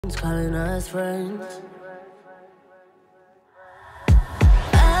calling us friends.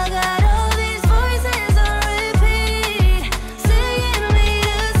 I got all these voices on repeat, singing me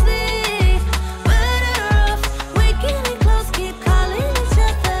to sleep. Better off waking it close, keep calling each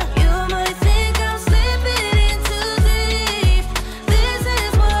other. You might think I'm slipping in too deep. This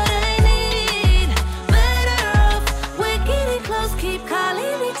is what I need. Better off waking it close, keep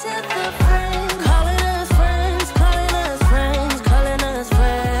calling each other friends. Calling us friends, calling us friends, calling us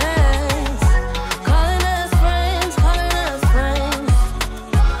friends. Calling us friends, calling us friends.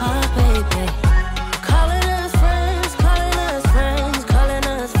 Oh, baby. Calling us friends, calling us friends, calling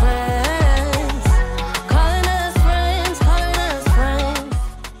us friends. Calling us friends, calling us friends.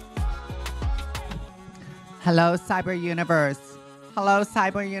 Hello, Cyber Universe. Hello,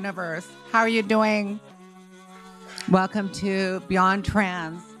 Cyber Universe. How are you doing? Welcome to Beyond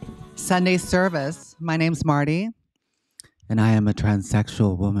Trans Sunday service. My name's Mardi, and I am a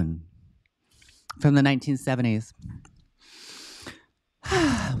transsexual woman from the 1970s.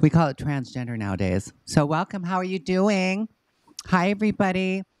 We call it transgender nowadays. So welcome. How are you doing? Hi,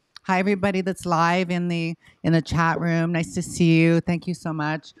 everybody. Hi, everybody that's live in the chat room. Nice to see you. Thank you so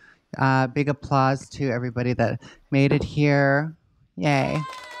much. Big applause to everybody that made it here. Yay.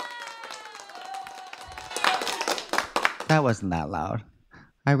 That wasn't that loud.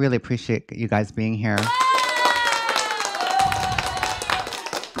 I really appreciate you guys being here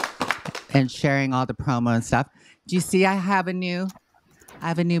and sharing all the promo and stuff. Do you see I have a new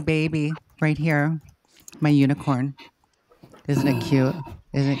baby right here, my unicorn. Isn't it cute?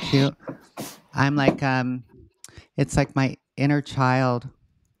 Isn't it cute? I'm like, it's like my inner child.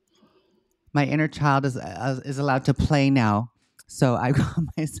 My inner child is allowed to play now. So I got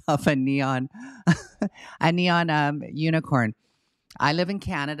myself a neon unicorn. I live in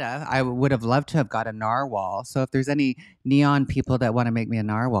Canada. I would have loved to have got a narwhal. So if there's any neon people that want to make me a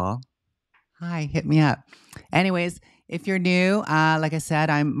narwhal, hi, hit me up. Anyways, if you're new, like I said,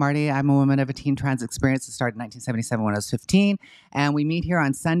 I'm Mardi. I'm a woman of a teen trans experience that started in 1977 when I was 15. And we meet here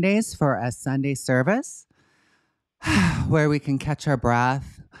on Sundays for a Sunday service where we can catch our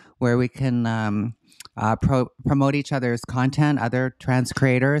breath, where we can promote each other's content, other trans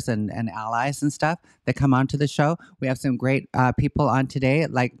creators and allies and stuff that come onto the show. We have some great people on today.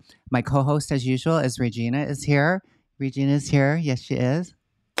 Like my co-host, as usual, is Regina is here. Regina is here. Yes, she is.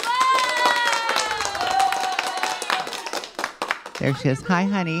 There she is. Hi,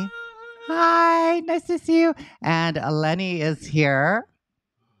 honey. Hi. Nice to see you. And Lenny is here.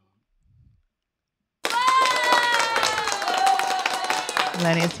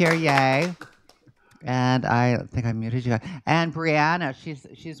 Lenny is here. Yay. And I think I muted you. And Brianna,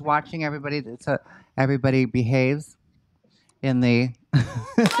 she's watching everybody. So everybody behaves in the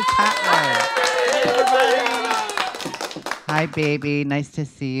chat room. Hi, baby. Nice to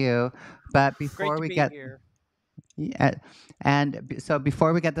see you. But before we get here. Yeah, and so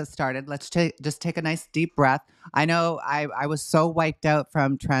before we get this started, let's just take a nice deep breath. I know I was so wiped out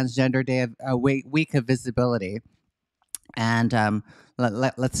from Transgender Day of week of visibility. And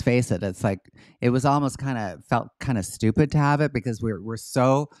let's face it, it's like it was almost felt kind of stupid to have it because we're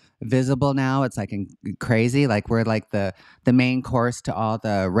so visible now. It's like crazy, like we're like the main course to all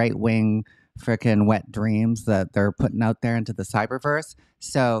the right wing freaking wet dreams that they're putting out there into the cyberverse.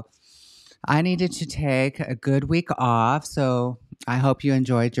 So I needed to take a good week off. So I hope you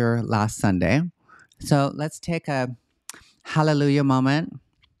enjoyed your last Sunday. So let's take a hallelujah moment.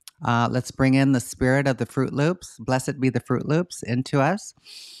 Let's bring in the spirit of the Fruit Loops. Blessed be the Fruit Loops into us.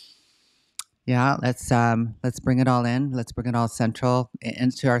 Yeah, let's bring it all in. Let's bring it all central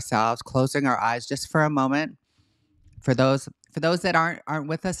into ourselves, closing our eyes just for a moment. For those that aren't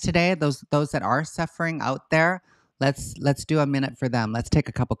with us today, those that are suffering out there, let's do a minute for them. Let's take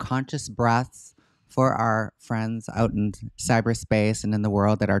a couple conscious breaths for our friends out in cyberspace and in the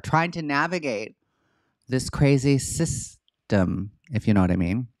world that are trying to navigate this crazy system, if you know what I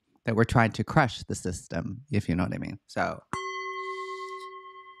mean. That we're trying to crush the system, if you know what I mean. So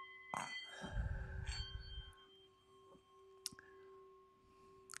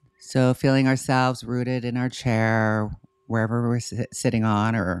feeling ourselves rooted in our chair, wherever we're sitting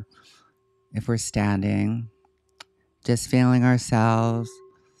on, or if we're standing, just feeling ourselves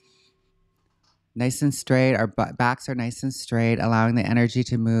nice and straight. Our backs are nice and straight, allowing the energy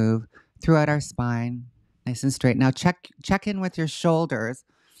to move throughout our spine, nice and straight. Now check in with your shoulders.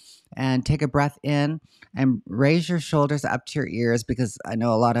 And take a breath in and raise your shoulders up to your ears, because I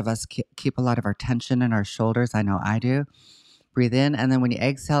know a lot of us keep a lot of our tension in our shoulders. I know I do. Breathe in, and then when you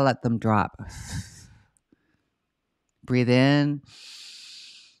exhale, let them drop. Breathe in.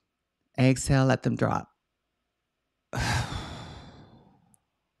 Exhale, let them drop.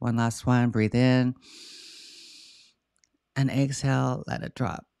 One last one. Breathe in. And exhale, let it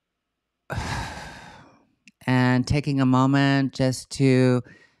drop. And taking a moment just to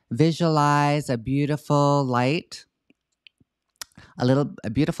visualize a beautiful light. A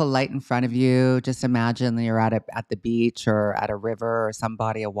beautiful light in front of you. Just imagine you're at the beach or at a river or some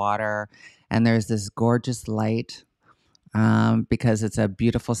body of water, and there's this gorgeous light because it's a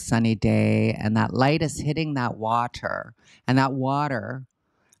beautiful sunny day, and that light is hitting that water, and that water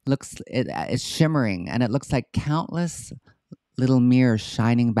it's shimmering, and it looks like countless little mirrors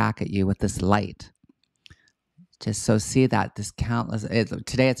shining back at you with this light. Just so see that this countless,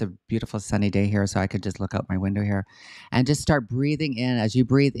 today it's a beautiful sunny day here, so I could just look out my window here and just start breathing in. As you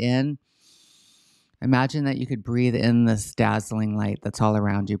breathe in, imagine that you could breathe in this dazzling light that's all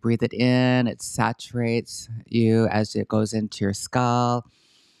around you. Breathe it in, it saturates you as it goes into your skull,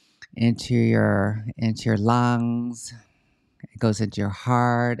 into your lungs. It goes into your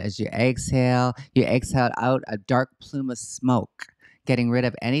heart. As you exhale out a dark plume of smoke, getting rid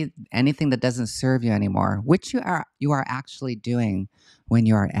of anything that doesn't serve you anymore, which you are actually doing when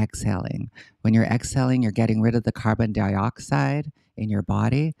you are exhaling. When you're exhaling, you're getting rid of the carbon dioxide in your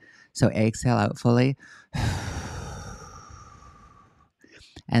body. So exhale out fully.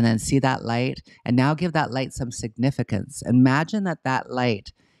 And then see that light. And now give that light some significance. Imagine that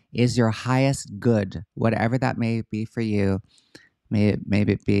light is your highest good, whatever that may be for you.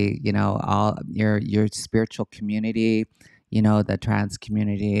 Maybe it be, all your spiritual community, the trans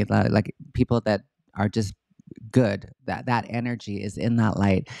community, like people that are just good. That energy is in that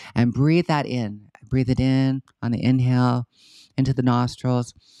light. And breathe that in. Breathe it in on the inhale into the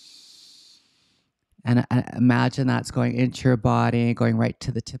nostrils. And imagine that's going into your body, going right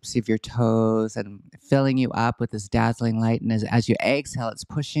to the tips of your toes and filling you up with this dazzling light. And as you exhale, it's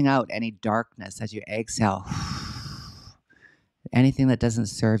pushing out any darkness as you exhale. Anything that doesn't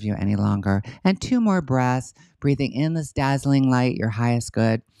serve you any longer. And 2 more breaths, breathing in this dazzling light, your highest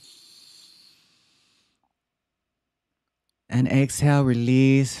good. And exhale,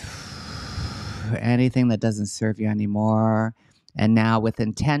 release anything that doesn't serve you anymore. And now with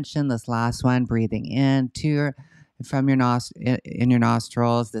intention, this last one, breathing in in your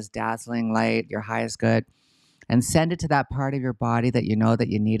nostrils, this dazzling light, your highest good, and send it to that part of your body that you know that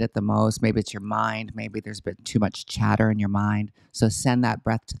you need it the most. Maybe it's your mind. Maybe there's been too much chatter in your mind. So send that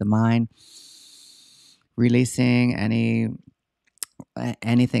breath to the mind, releasing anything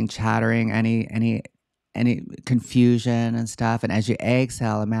chattering, any confusion and stuff. And as you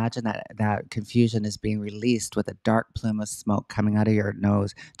exhale, imagine that confusion is being released with a dark plume of smoke coming out of your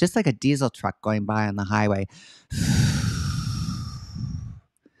nose, just like a diesel truck going by on the highway.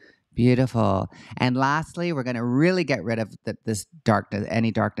 Beautiful. And lastly, we're going to really get rid of this darkness,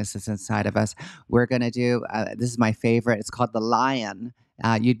 any darkness that's inside of us. We're going to do, this is my favorite. It's called the lion.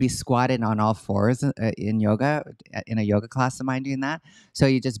 You'd be squatted on all fours in yoga, in a yoga class of mine doing that. So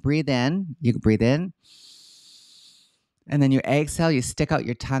you just breathe in. You can breathe in. And then you exhale, you stick out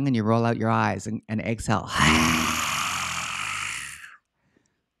your tongue and you roll out your eyes and exhale.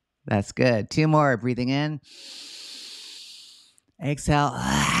 That's good. 2 more. Breathing in. Exhale.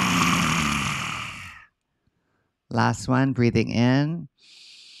 Last one. Breathing in.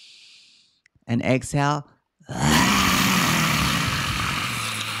 And exhale.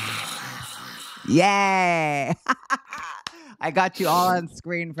 Yay! I got you all on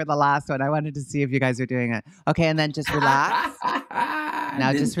screen for the last one. I wanted to see if you guys are doing it. Okay, and then just relax.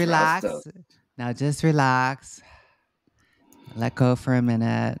 Now just relax. Now just relax. Let go for a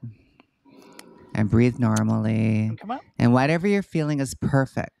minute. And breathe normally. Come on. And whatever you're feeling is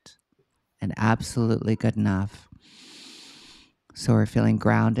perfect and absolutely good enough. So we're feeling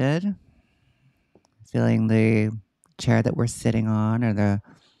grounded. Feeling the chair that we're sitting on,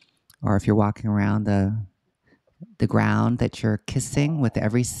 or if you're walking around the ground that you're kissing with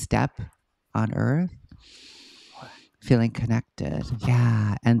every step on earth. Feeling connected.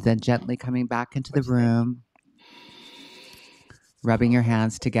 Yeah. And then gently coming back into the room. Rubbing your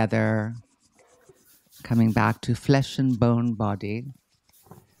hands together. Coming back to flesh and bone body.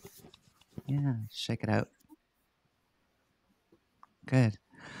 Yeah. Shake it out. Good.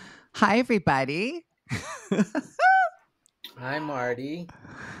 Hi, everybody. Hi, Mardi.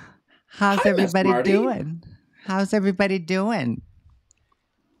 How's everybody doing? How's everybody doing?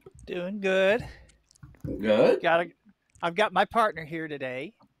 Doing good. Good. I've got my partner here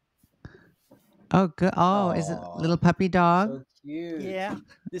today. Oh, good. Oh, is it little puppy dog? So cute. Yeah.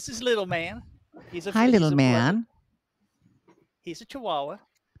 This is Little Man. Hi, little man. He's a Chihuahua.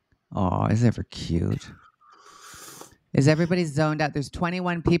 Oh, is ever cute. Is everybody zoned out? There's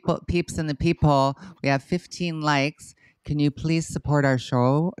 21 peeps in the peephole. We have 15 likes. can you please support our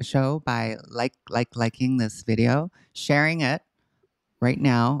show by liking this video, sharing it right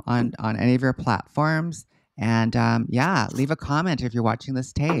now on any of your platforms, and yeah, leave a comment if you're watching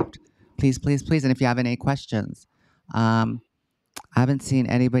this taped. Please, please, please. And if you have any questions, I haven't seen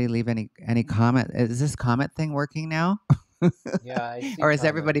anybody leave any comment. Is this comment thing working now? Yeah, I see. Or is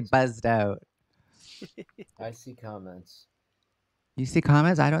everybody buzzed out? I see comments. You see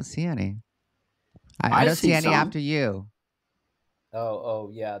comments? I don't see any. I don't see any some. after you. Oh,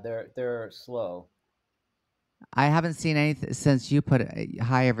 yeah. They're slow. I haven't seen anything since you put it.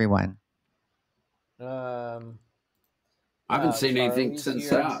 Hi, everyone. I haven't seen anything since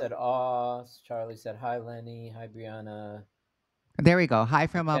that. Said, "Aw." Charlie said, "Hi, Lenny. Hi, Brianna." There we go. Hi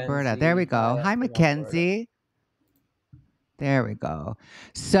from Alberta. There we go. Hi, Mackenzie. There we go.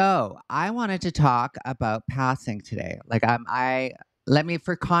 So I wanted to talk about passing today. Like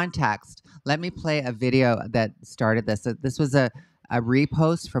for context, let me play a video that started this. This was a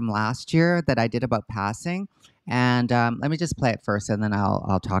repost from last year that I did about passing. And let me just play it first and then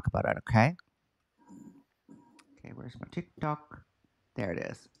I'll talk about it, okay? Okay, where's my TikTok? There it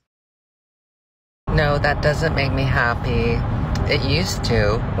is. No, that doesn't make me happy. It used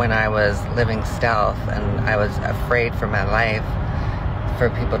to when I was living stealth and I was afraid for my life for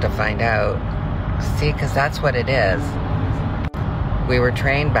people to find out. See, because that's what it is. We were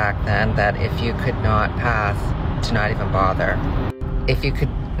trained back then that if you could not pass, to not even bother. If you could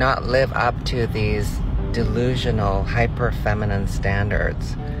not live up to these delusional, hyper-feminine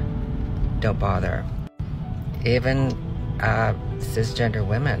standards, don't bother. Even cisgender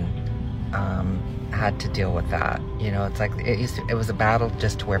women had to deal with that. You know, it's like it was a battle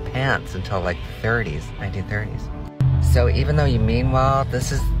just to wear pants until like the 30s, 1930s. So even though you mean well,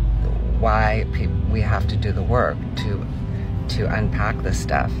 this is why we have to do the work to unpack this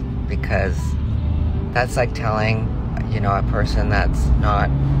stuff, because that's like telling, you know, a person that's not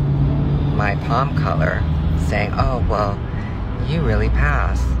my palm color saying, "Oh, well, you really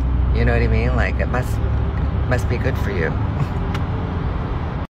pass." You know what I mean? Like it must be good for you.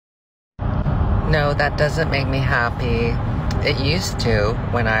 No, that doesn't make me happy. It used to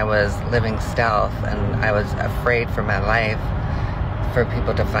when I was living stealth and I was afraid for my life for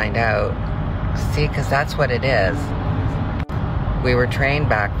people to find out. See, because that's what it is. We were trained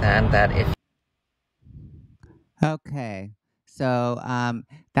back then that if... Okay, so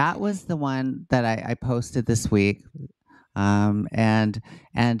that was the one that I posted this week. And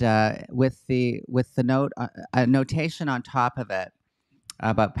with the note, a notation on top of it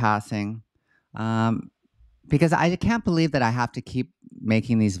about passing, because I can't believe that I have to keep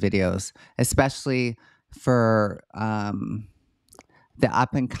making these videos, especially for the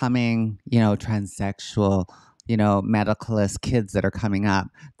up and coming, you know, transsexual, you know, medicalist kids that are coming up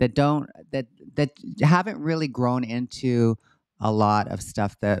that haven't really grown into a lot of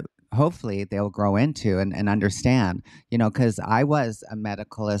stuff that hopefully they'll grow into and understand, you know, because I was a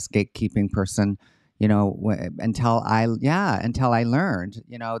medicalist gatekeeping person, you know, until I learned,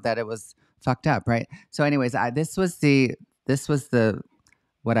 you know, that it was fucked up, right? So anyways, this was the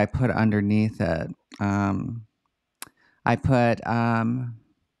what I put underneath it. I put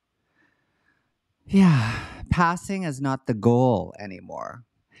yeah, passing is not the goal anymore.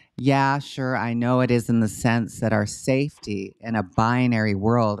 Yeah, sure, I know it is in the sense that our safety in a binary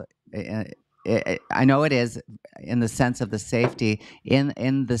world, I know it is in the sense of the safety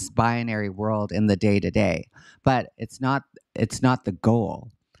in this binary world in the day-to-day, but it's not the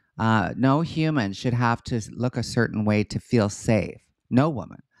goal. No human should have to look a certain way to feel safe. No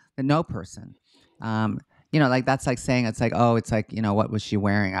woman, no person. You know, like that's like saying it's like, oh, it's like, you know, what was she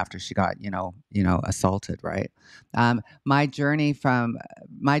wearing after she got, you know, assaulted, right? My journey from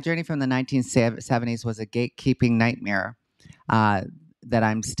the 1970s was a gatekeeping nightmare that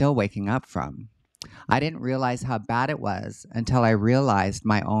I'm still waking up from. I didn't realize how bad it was until I realized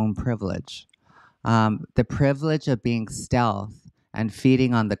my own privilege. The privilege of being stealth and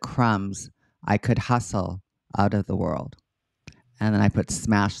feeding on the crumbs I could hustle out of the world. And then I put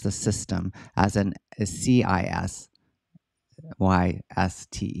smash the system as a CISYSTEM.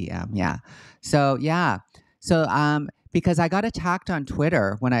 Yeah. So, yeah. So, because I got attacked on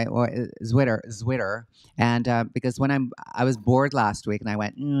Twitter Twitter, and because when I was bored last week and I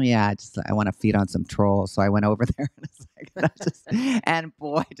went, yeah, I want to feed on some trolls. So I went over there and it's like, and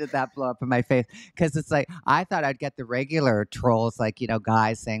boy, did that blow up in my face. Because it's like, I thought I'd get the regular trolls, like, you know,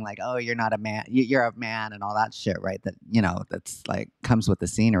 guys saying like, oh, you're not a man, you're a man and all that shit, right? That, you know, that's like comes with the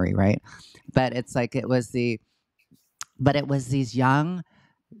scenery, right? But it's like, it was these young,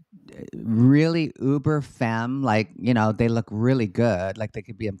 really uber femme, like, you know, they look really good, like they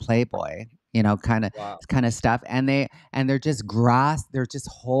could be in Playboy, you know, kind Wow. of stuff. And they're just they're just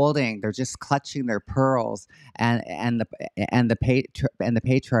holding, they're just clutching their pearls, and the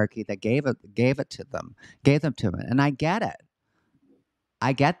patriarchy that gave them to them. And I get it.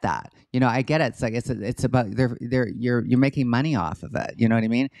 I get that. You know, I get it. It's like it's about you're making money off of it. You know what I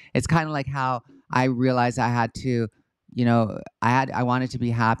mean? It's kind of like how I realized I had to, you know, I wanted to be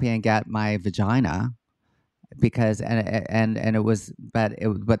happy and get my vagina, because and it was, but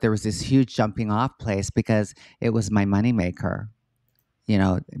there was this huge jumping off place because it was my moneymaker, you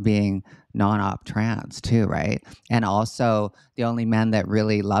know, being non-op trans too, right? And also the only men that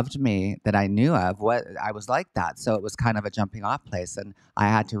really loved me that I knew of, what I was like that. So it was kind of a jumping off place. And I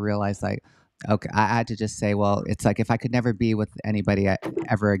had to realize, like, okay, I had to just say, well, it's like, if I could never be with anybody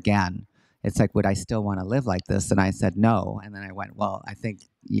ever again, it's like, would I still want to live like this? And I said no. And then I went, well, I think,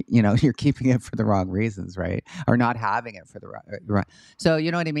 you know, you're keeping it for the wrong reasons, right? Or not having it for the right. So,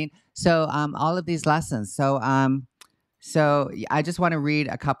 you know what I mean? So all of these lessons. So I just want to read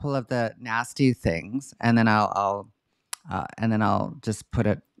a couple of the nasty things, and then I'll just put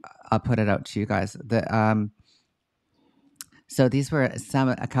it out to you guys. So these were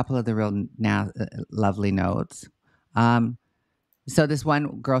a couple of the real lovely notes. So this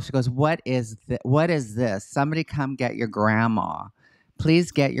one girl, she goes, what is this? Somebody come get your grandma.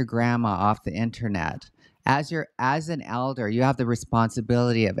 Please get your grandma off the internet. As an elder, you have the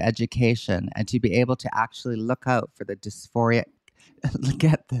responsibility of education and to be able to actually look out for the dysphoria.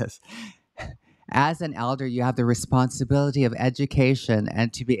 Get this. As an elder, you have the responsibility of education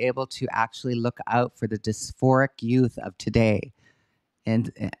and to be able to actually look out for the dysphoric youth of today.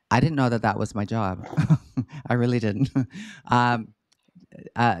 And I didn't know that was my job. I really didn't.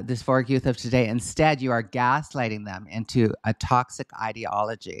 Dysphoric youth of today. Instead, you are gaslighting them into a toxic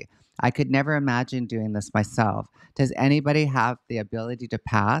ideology. I could never imagine doing this myself. Does anybody have the ability to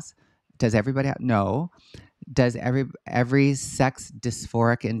pass? Does everybody have? No. Does every sex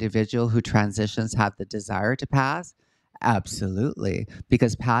dysphoric individual who transitions have the desire to pass? Absolutely,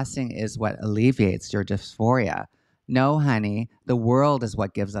 because passing is what alleviates your dysphoria. No, honey, the world is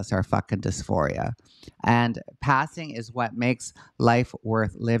what gives us our fucking dysphoria. And passing is what makes life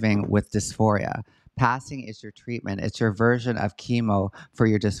worth living with dysphoria. Passing is your treatment. It's your version of chemo for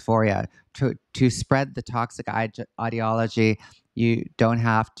your dysphoria. To spread the toxic ideology, you don't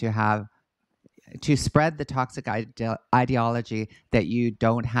have to have... To spread the toxic ideology that you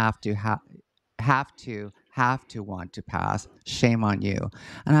don't have to want to pass. Shame on you.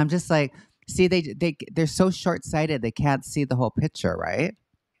 And I'm just like, see, they're so short-sighted, they can't see the whole picture, right?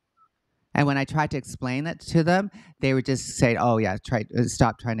 And when I tried to explain it to them, they would just say, "Oh yeah,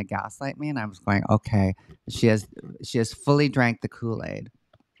 stop trying to gaslight me." And I was going, "Okay." She has fully drank the Kool-Aid.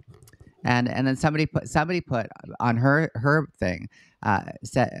 And then somebody put on her thing,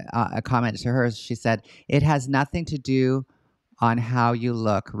 said a comment to her. She said, "It has nothing to do on how you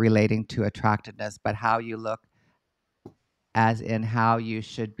look relating to attractiveness, but how you look, as in how you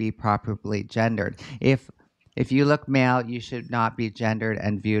should be properly gendered. If you look male, you should not be gendered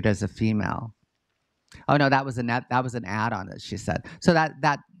and viewed as a female." Oh no, that was an add-on that she said. So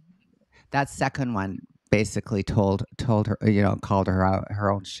that second one basically told her, you know, called her out,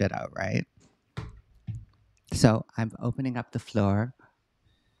 her own shit out, right? So I'm opening up the floor.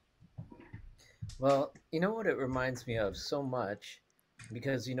 Well, you know what it reminds me of so much,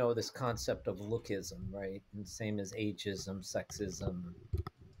 because you know this concept of lookism, right? And same as ageism, sexism.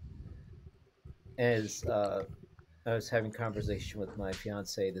 As I was having a conversation with my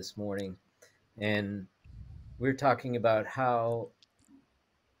fiance this morning, and we were talking about how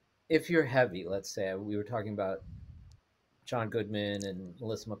if you're heavy, let's say, we were talking about John Goodman and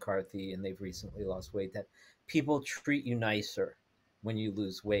Melissa McCarthy, and they've recently lost weight, that people treat you nicer when you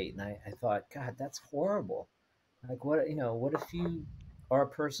lose weight. And I thought, God, that's horrible. Like, what if you are a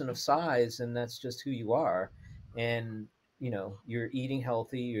person of size and that's just who you are, and you're eating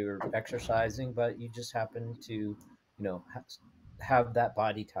healthy, you're exercising, but you just happen to have that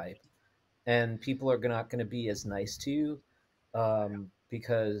body type, and people are not going to be as nice to you,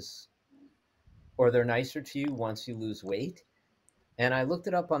 because, or they're nicer to you once you lose weight. And I looked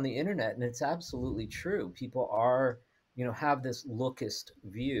it up on the internet, and it's absolutely true. People are, have this lookist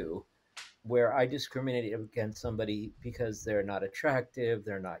view where I discriminate against somebody because they're not attractive,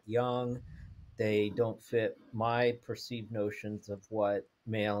 they're not young, they don't fit my perceived notions of what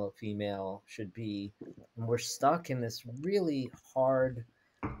male or female should be. And we're stuck in this really hard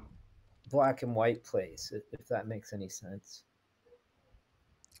black and white place, if that makes any sense.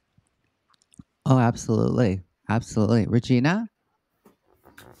 Oh, absolutely. Absolutely. Regina?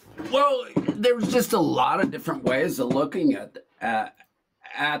 Well, there's just a lot of different ways of looking at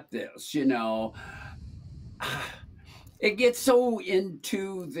at this, you know. It gets so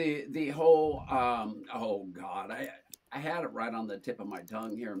into the whole oh God, I had it right on the tip of my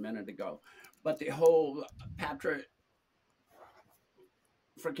tongue here a minute ago, but the whole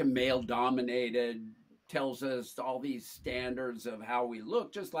freaking male dominated tells us all these standards of how we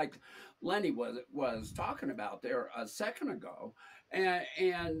look, just like Lenny was talking about there a second ago,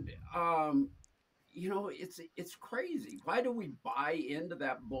 and you know, it's crazy. Why do we buy into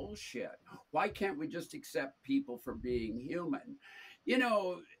that bullshit? Why can't we just accept people for being human? You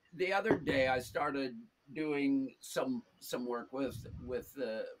know, the other day I started doing some work with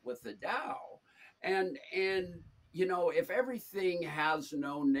the Tao, and you know, if everything has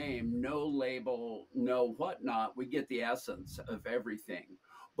no name, no label, no whatnot, we get the essence of everything.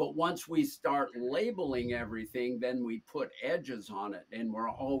 But once we start labeling everything, then we put edges on it, and we're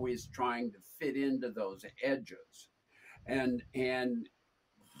always trying to fit into those edges. And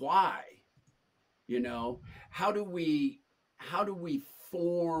why? You know, how do we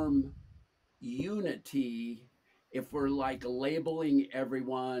form unity if we're like labeling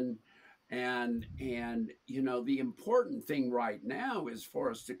everyone? And you know, the important thing right now is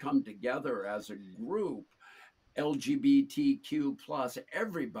for us to come together as a group, LGBTQ plus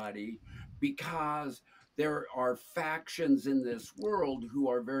everybody, because there are factions in this world who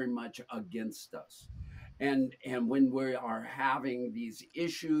are very much against us. And when we are having these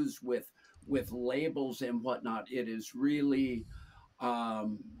issues with labels and whatnot, it is really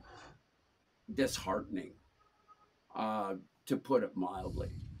um, disheartening, to put it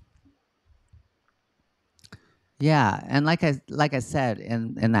mildly. Yeah, and like I said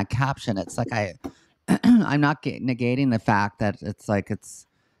in that caption, it's like I'm not negating the fact that it's like it's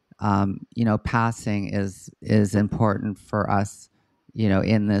you know, passing is important for us, you know,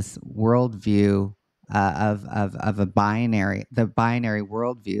 in this worldview of a the binary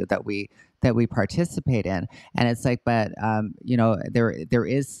worldview that we participate in. And it's like, but you know, there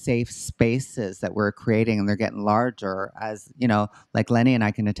is safe spaces that we're creating, and they're getting larger, as you know, like Lenny and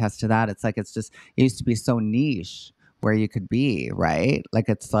I can attest to that. It's like, it's just, it used to be so niche where you could be, right? Like,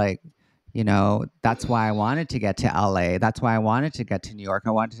 it's like, you know, that's why I wanted to get to LA. That's why I wanted to get to New York.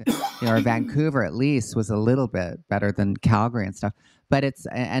 I wanted to, you know, or Vancouver at least was a little bit better than Calgary and stuff. But it's,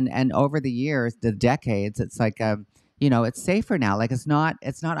 and over the years, the decades, it's like, you know, it's safer now. Like, it's not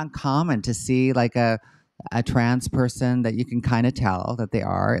uncommon to see like a trans person that you can kind of tell that they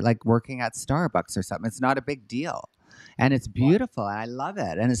are, like, working at Starbucks or something. It's not a big deal. And it's beautiful, and I love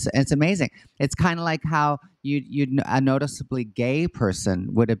it, and it's amazing. It's kind of like how a noticeably gay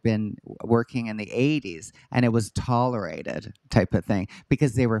person would have been working in the 80s, and it was tolerated type of thing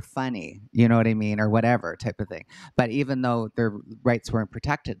because they were funny, you know what I mean, or whatever type of thing. But even though their rights weren't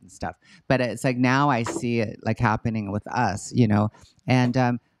protected and stuff, but it's like now I see it like happening with us, you know,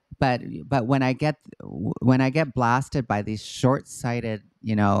 and but when I get blasted by these short-sighted,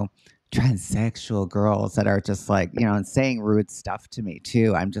 you know, transsexual girls that are just like, you know, and saying rude stuff to me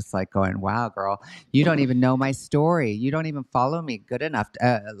too, I'm just like going, wow, girl, you don't even know my story. You don't even follow me good enough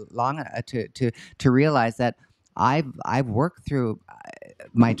long to realize that I've worked through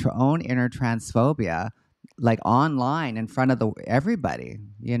my own inner transphobia, like online in front of everybody.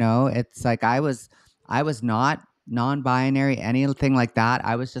 You know, it's like I was not non-binary, anything like that.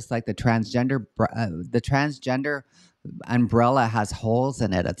 I was just like the transgender umbrella has holes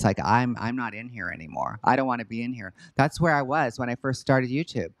in it. It's like I'm not in here anymore. I don't want to be in here. That's where I was when I first started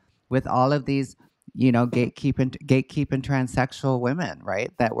YouTube, with all of these, you know, gatekeeping transsexual women,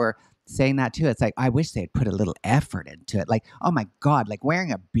 right? That were saying that too. It's like, I wish they'd put a little effort into it. Like, oh my God, like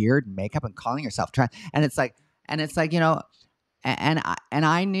wearing a beard and makeup and calling yourself trans. And it's like, you know, and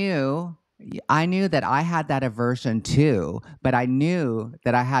I knew that I had that aversion too, but I knew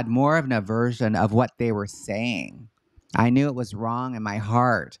that I had more of an aversion of what they were saying. I knew it was wrong in my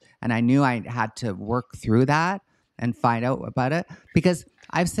heart, and I knew I had to work through that and find out about it, because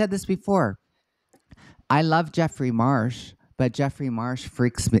I've said this before. I love Jeffrey Marsh, but Jeffrey Marsh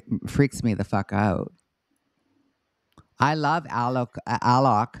freaks me the fuck out. I love Alok.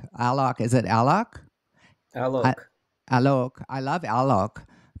 Is it Alok? Alok. I love Alok,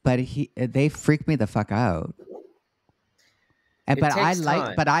 but they freak me the fuck out. But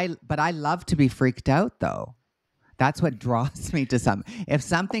I love to be freaked out though. That's what draws me to something. If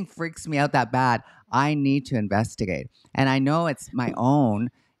something freaks me out that bad, I need to investigate. And I know it's my own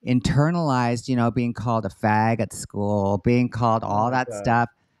internalized, you know, being called a fag at school, being called all that stuff,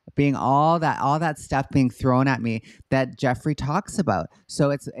 being all that stuff being thrown at me that Jeffrey talks about. So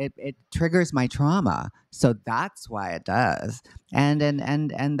it triggers my trauma. So that's why it does. And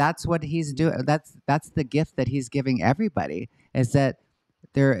that's what he's doing. That's the gift that he's giving everybody, is that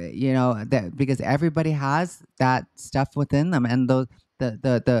that because everybody has that stuff within them, and the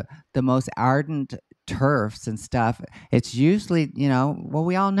most ardent turfs and stuff, it's usually, well,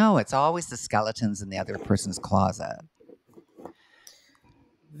 we all know it's always the skeletons in the other person's closet.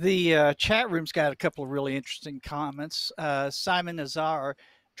 The chat room's got a couple of really interesting comments. Simon Nazar,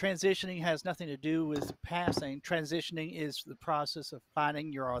 transitioning has nothing to do with passing. Transitioning is the process of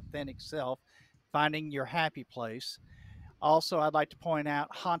finding your authentic self, finding your happy place. Also, I'd like to point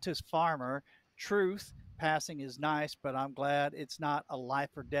out Hontus Farmer, truth, passing is nice, but I'm glad it's not a life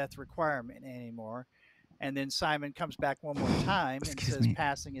or death requirement anymore. And then Simon comes back one more time and says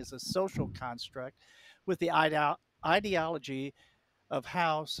passing is a social construct with the ideology of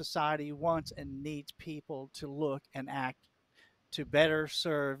how society wants and needs people to look and act to better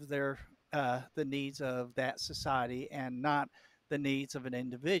serve the needs of that society and not the needs of an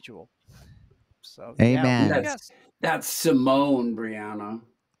individual. So Amen. That's Simone, Brianna.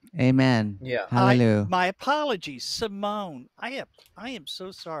 Amen. Yeah. Hallelujah. My apologies, Simone. I am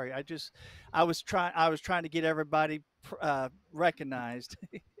so sorry. I was trying to get everybody recognized.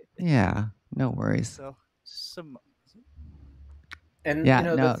 Yeah, no worries. So Simone. And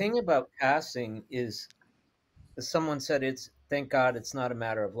the thing about passing is, someone said, thank God it's not a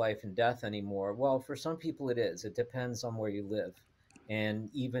matter of life and death anymore. Well, for some people it is. It depends on where you live. And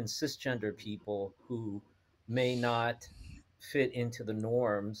even cisgender people who may not fit into the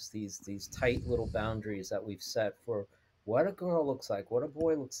norms, these tight little boundaries that we've set for what a girl looks like, what a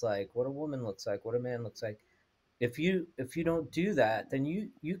boy looks like, what a woman looks like, what a man looks like. If you don't do that, then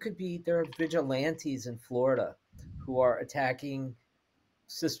you could be, there are vigilantes in Florida who are attacking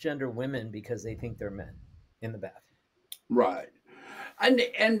cisgender women because they think they're men in the bathroom. Right. And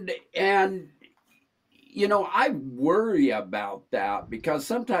I worry about that because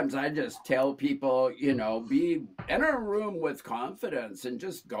sometimes I just tell people, be enter a room with confidence and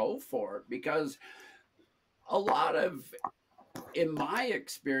just go for it, because a lot of, in my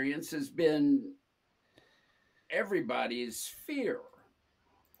experience, has been everybody's fear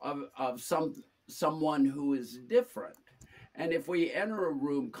of someone who is different. And if we enter a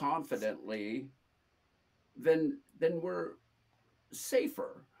room confidently, then we're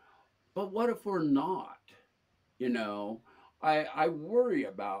safer. But what if we're not? I worry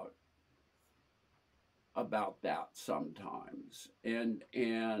about that sometimes,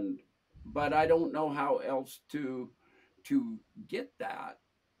 but I don't know how else to get that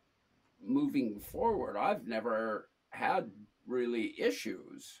moving forward. I've never had really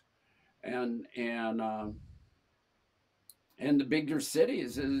issues, and the bigger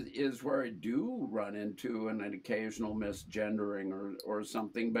cities is where I do run into an occasional misgendering or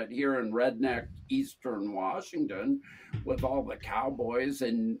something. But here in redneck Eastern Washington, with all the cowboys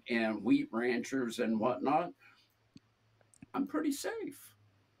and wheat ranchers and whatnot, I'm pretty safe.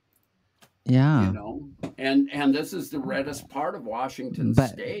 Yeah. And this is the reddest part of Washington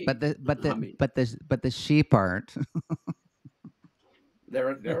State. But the sheep aren't.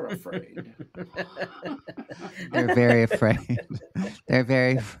 They're afraid. They're very afraid. They're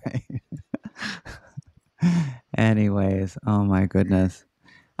very afraid. Anyways, oh my goodness.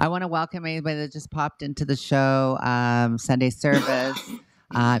 I want to welcome anybody that just popped into the show. Sunday service.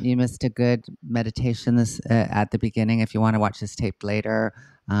 You missed a good meditation at the beginning. If you want to watch this tape later,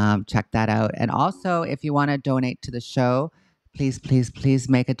 check that out. And also, if you want to donate to the show, please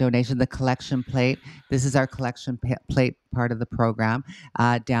make a donation. The collection plate. This is our collection plate part of the program.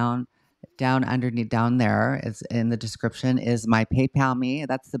 Down underneath, down there is in the description is my PayPal me.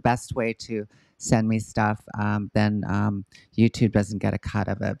 That's the best way to send me stuff. Then YouTube doesn't get a cut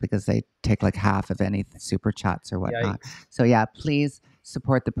of it because they take like half of any super chats or whatnot. Yikes. So yeah, please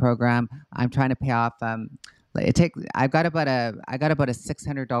support the program. I'm trying to pay off. I got about a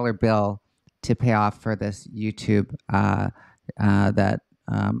 $600 bill to pay off for this YouTube that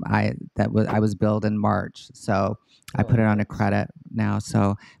I was billed in March. So I put it on a credit now.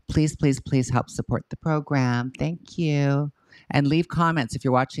 So please help support the program. Thank you. And leave comments. If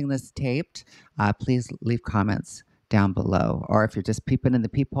you're watching this taped, please leave comments down below. Or if you're just peeping in the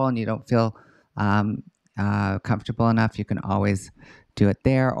peephole and you don't feel comfortable enough, you can always do it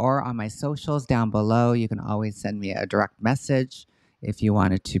there. Or on my socials down below, you can always send me a direct message if you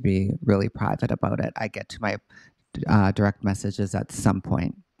wanted to be really private about it. I get to my direct messages at some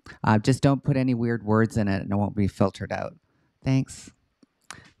point. Just don't put any weird words in it and it won't be filtered out. Thanks.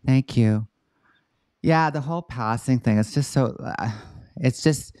 Thank you. Yeah, the whole passing thing, it's just so, it's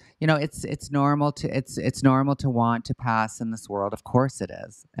just, it's normal to want to pass in this world. Of course it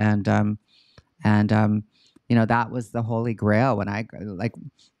is. And that was the holy grail when I,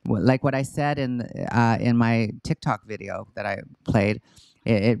 like what I said in my TikTok video that I played.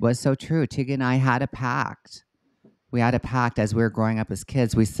 It was so true. Tiggy and I had a pact. We had a pact as we were growing up as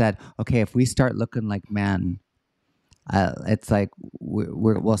kids. We said, okay, if we start looking like men, it's like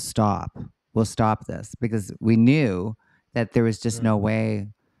we'll stop. We'll stop this because we knew that there was just no way.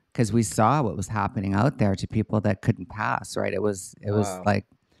 Because we saw what was happening out there to people that couldn't pass. Right? Wow.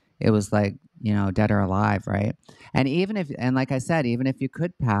 It was like dead or alive. Right? And even if like I said, even if you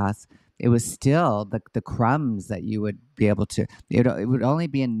could pass, it was still the crumbs that you would be able to. It would only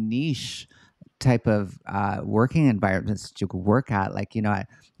be a niche type of working environments that you could work at, like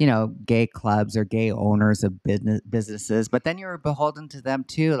gay clubs or gay owners of businesses. But then you're beholden to them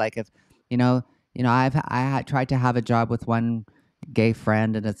too. Like if you know, I had tried to have a job with one gay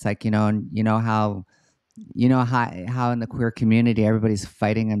friend, and it's like and how in the queer community everybody's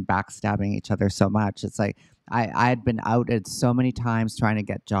fighting and backstabbing each other so much. It's like I had been outed so many times trying to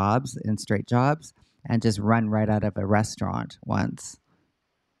get jobs in straight jobs and just run right out of a restaurant once.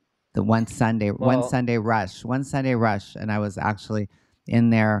 The one Sunday Well, one Sunday rush, and I was actually in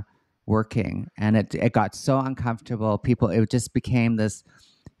there working, and it got so uncomfortable. People, it just became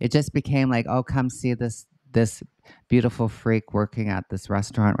like, oh, come see this beautiful freak working at this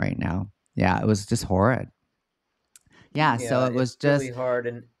restaurant right now. Yeah, it was just horrid. Yeah, so yeah, it was it's really just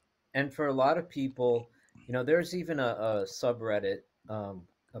hard, and for a lot of people, there's even a subreddit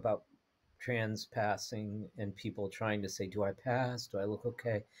about trans passing and people trying to say, "Do I pass? Do I look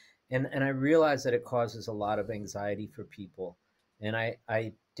okay?" And I realize that it causes a lot of anxiety for people, and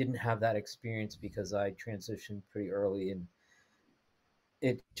I didn't have that experience because I transitioned pretty early, and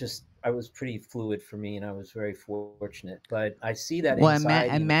I was pretty fluid for me, and I was very fortunate. But I see that well, anxiety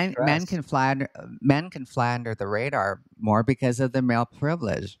and the stress. men can fly under the radar more because of the male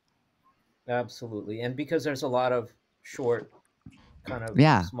privilege. Absolutely, and because there's a lot of short, kind of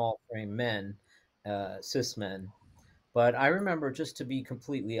Yeah. small frame men, cis men. But I remember, just to be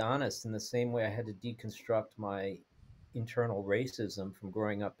completely honest, in the same way I had to deconstruct my internal racism from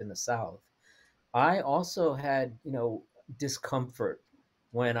growing up in the South, I also had, discomfort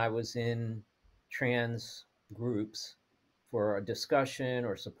when I was in trans groups for a discussion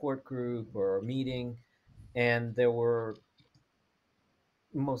or support group or a meeting, and there were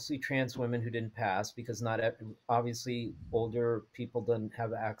mostly trans women who didn't pass because not obviously older people didn't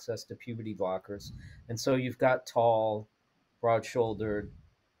have access to puberty blockers, and so you've got tall, broad-shouldered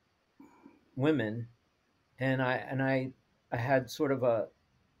women, and I had sort of a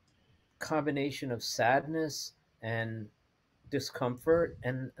combination of sadness and discomfort,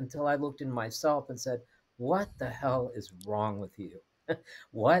 and until I looked in myself and said, what the hell is wrong with you?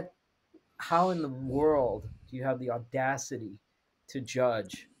 what How in the world do you have the audacity to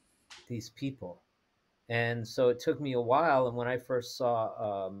judge these people? And so it took me a while. And when I first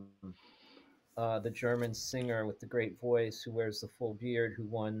saw the German singer with the great voice who wears the full beard, who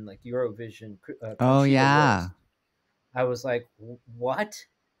won like Eurovision, Oh Conchita yeah. Wurst, I was like, what?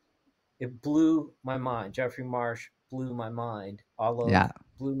 It blew my mind. Jeffrey Marsh blew my mind. Olive Yeah.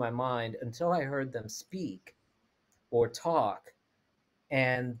 blew my mind until I heard them speak or talk.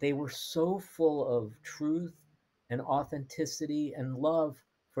 And they were so full of truth and authenticity and love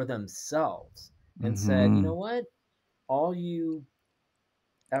for themselves, and said, you Mhm. know what? All you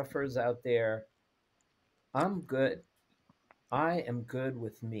effers out there, I'm good. I am good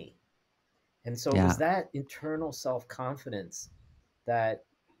with me. And so it was Yeah. that internal self confidence that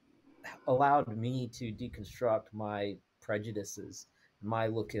allowed me to deconstruct my prejudices, my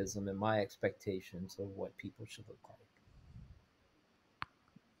lookism, and my expectations of what people should look like.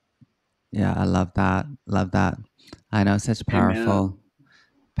 Yeah, I love that. Love that. I know such Amen.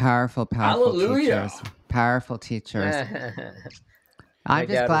 powerful Hallelujah. teachers. Powerful teachers. My I'm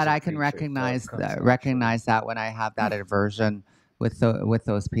just dad was glad a I can preacher, so it recognize comes naturally. recognize that when I have that aversion with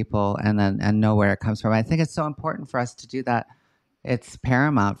those people, and know where it comes from. I think it's so important for us to do that. It's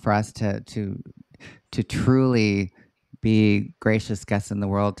paramount for us to truly be gracious guests in the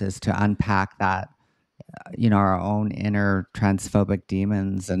world, is to unpack that, our own inner transphobic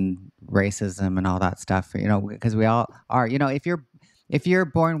demons and racism and all that stuff, because we all are. If you're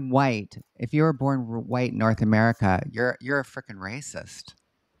born white, if you were born white in North America, you're a freaking racist.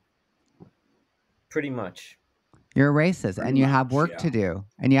 Pretty much. You're a racist, Pretty and you have much, work yeah. to do.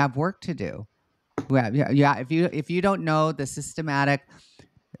 And you have work to do. Yeah. If you don't know the systematic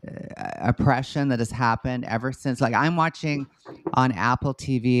oppression that has happened ever since, like I'm watching on Apple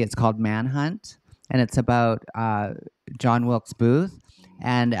TV, it's called Manhunt, and it's about John Wilkes Booth, Great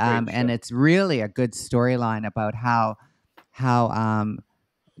and show. it's really a good storyline about how how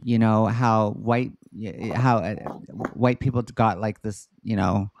white people got like this,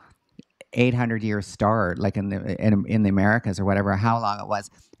 800-year start, like in the Americas or whatever, how long it was,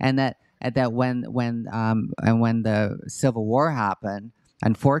 and that when the Civil War happened,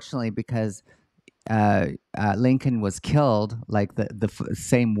 unfortunately, because Lincoln was killed like the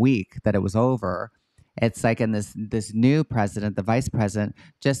same week that it was over. It's like, in this new president, the vice president,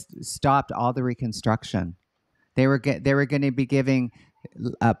 just stopped all the Reconstruction. They were going to be giving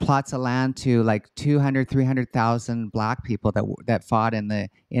plots of land to like 200, 300,000 black people that fought in the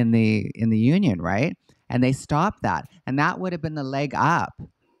Union, right? And they stopped that, and that would have been the leg up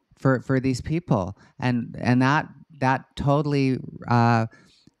for these people, and that totally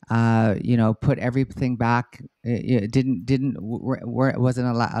put everything back. It wasn't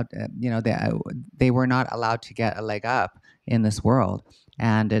allowed. They were not allowed to get a leg up in this world,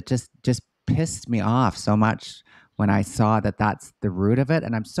 and it just pissed me off so much when I saw that that's the root of it.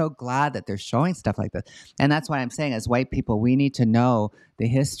 And I'm so glad that they're showing stuff like this. And that's why I'm saying, as white people, we need to know the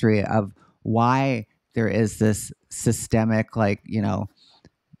history of why there is this systemic,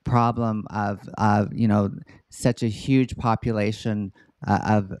 problem of such a huge population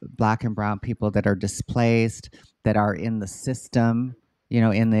of black and brown people that are displaced, that are in the system,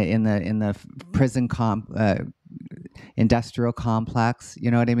 in the prison industrial complex. You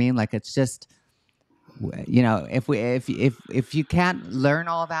know what I mean? Like, it's just, if you can't learn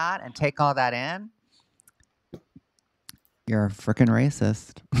all that and take all that in, you're a freaking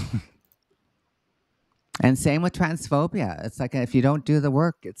racist. And same with transphobia. It's like, if you don't do the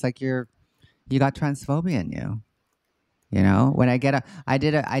work, it's like you got transphobia in you. When I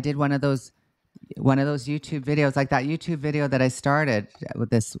did one of those YouTube videos, like that YouTube video that I started it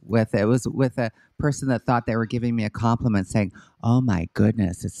was with a person that thought they were giving me a compliment, saying, "Oh my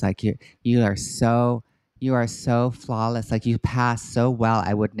goodness, it's like you are so flawless. Like, you passed so well.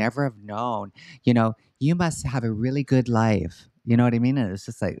 I would never have known. You must have a really good life." You know what I mean? And it's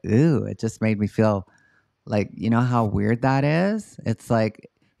just like, ooh, it just made me feel like, how weird that is. It's like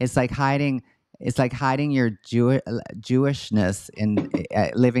hiding your Jewishness in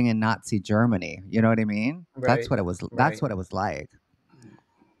living in Nazi Germany. You know what I mean? Right. That's what it was. Right. That's what it was like.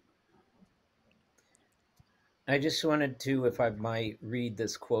 I just wanted to, if I might, read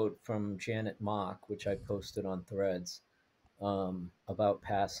this quote from Janet Mock, which I posted on Threads, about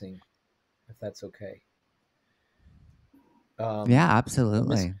passing, if that's okay. Yeah,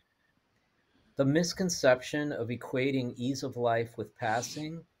 absolutely. The misconception of equating ease of life with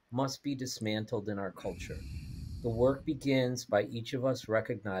passing must be dismantled in our culture. The work begins by each of us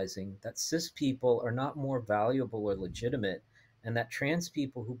recognizing that cis people are not more valuable or legitimate, and that trans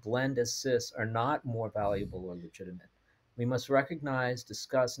people who blend as cis are not more valuable or legitimate. We must recognize,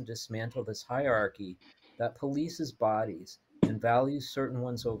 discuss, and dismantle this hierarchy that polices bodies and values certain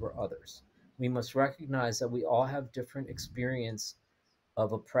ones over others. We must recognize that we all have different experience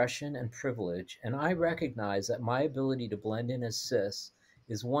of oppression and privilege, and I recognize that my ability to blend in as cis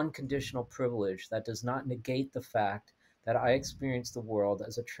is one conditional privilege that does not negate the fact that I experience the world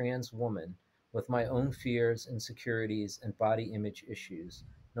as a trans woman with my own fears, insecurities, and body image issues,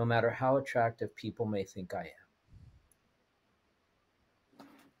 no matter how attractive people may think I am.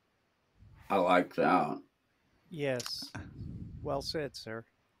 I like that. Yes. Well said, sir.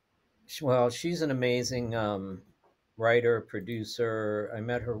 Well, she's an amazing writer, producer. I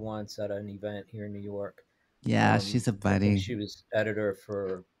met her once at an event here in New York. Yeah, she's a I think buddy. she was editor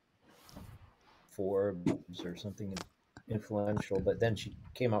for Forbes or something influential, but then she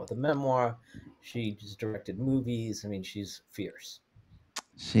came out with a memoir. She just directed movies. I mean, she's fierce.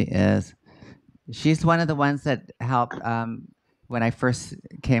 She is. She's one of the ones that helped when I first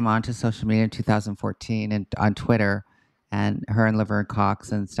came onto social media in 2014 and on Twitter, and her and Laverne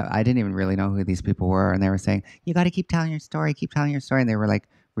Cox and stuff. I didn't even really know who these people were, and they were saying, "You got to keep telling your story, keep telling your story," and they were like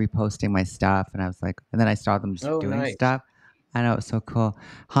reposting my stuff, and I was like, and then I saw them just doing nice. stuff. I know, it was so cool.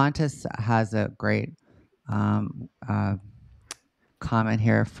 Hontus has a great comment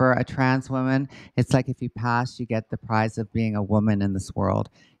here. For a trans woman, it's like, if you pass, you get the prize of being a woman in this world.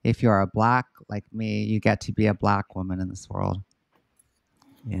 If you're a black like me, you get to be a black woman in this world.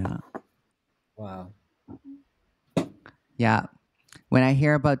 Yeah. Wow. Yeah. When I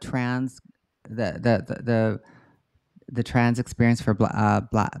hear about the trans experience for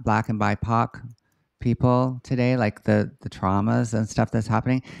black and BIPOC people today, like the traumas and stuff that's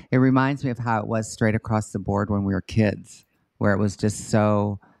happening, it reminds me of how it was straight across the board when we were kids, where it was just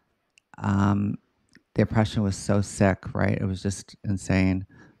so, the oppression was so sick, right? It was just insane.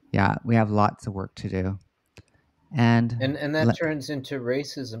 Yeah, we have lots of work to do. And that turns into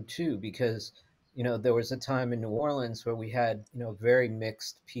racism too, because there was a time in New Orleans where we had very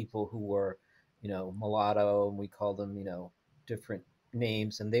mixed people who were mulatto, and we called them different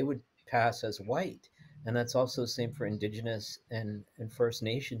names, and they would pass as white. And that's also the same for Indigenous and First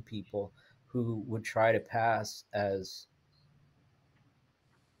Nation people who would try to pass as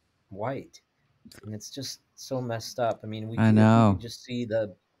white. And it's just so messed up. I mean, I if we could know. just see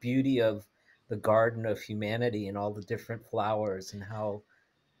the beauty of the garden of humanity and all the different flowers and how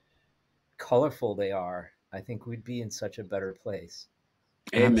colorful they are, I think we'd be in such a better place.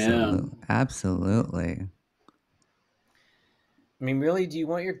 Amen. Absolutely. I mean, really, do you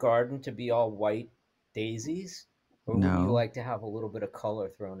want your garden to be all white daisies? Or would you No. like to have a little bit of color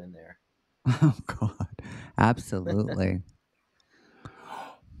thrown in there? Oh God. Absolutely.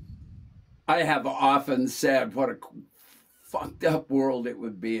 I have often said what a fucked up world it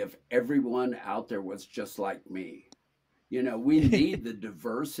would be if everyone out there was just like me. You know, we need the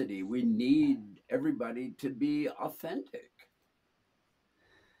diversity. We need everybody to be authentic.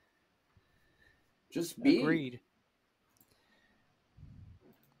 Just be. Agreed.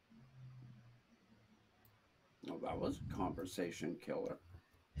 Oh, that was a conversation killer.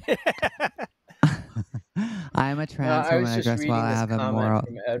 I am a trans I woman. was I just dress well. reading I this have a comment moral,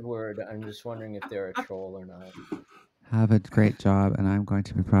 from Edward. I'm just wondering if they're a troll or not. have a great job, and I'm going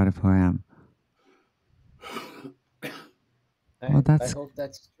to be proud of who I am. Well, I hope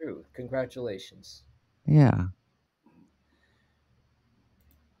that's true. Congratulations. Yeah,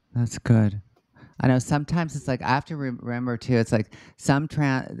 that's good. I know sometimes it's like I have to remember too. It's like some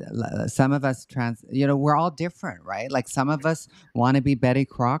of us trans, we're all different, right? Like some of us want to be Betty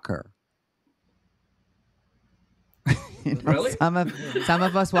Crocker. Really? Some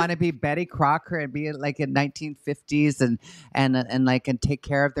of us want to be Betty Crocker and be like in 1950s and take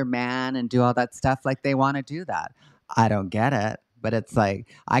care of their man and do all that stuff. Like they want to do that. I don't get it, but it's like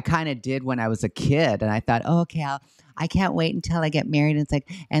I kind of did when I was a kid, and I thought, oh, okay, I can't wait until I get married. And it's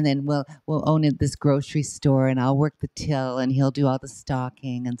like, and then we'll own this grocery store, and I'll work the till, and he'll do all the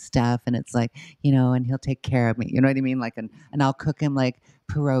stocking and stuff, and it's like, and he'll take care of me. You know what I mean? Like, and I'll cook him like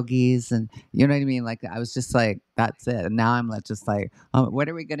pierogies, and you know what I mean? Like I was just like, that's it. And now I'm like, just like, what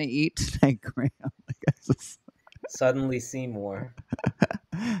are we gonna eat tonight, Graham? Like, Suddenly Seymour.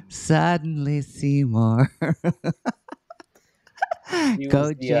 Suddenly Seymour.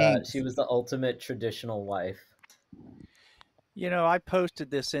 Go Jinx. She was the ultimate traditional wife. I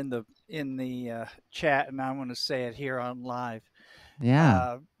posted this in the chat, and I'm going to say it here on live.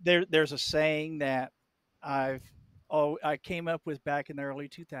 Yeah. There's a saying that I came up with back in the early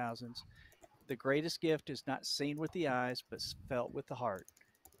 2000s. The greatest gift is not seen with the eyes, but felt with the heart.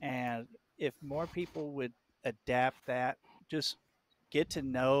 And if more people would adapt that, just get to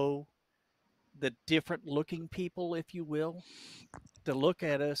know the different looking people, if you will, to look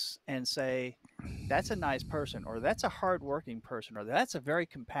at us and say, that's a nice person, or that's a hardworking person, or that's a very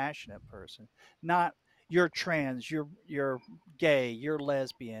compassionate person. Not you're trans, you're gay, you're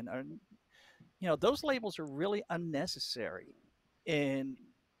lesbian, or those labels are really unnecessary, and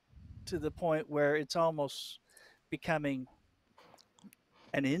to the point where it's almost becoming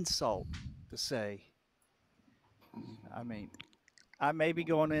an insult to say. I mean, I may be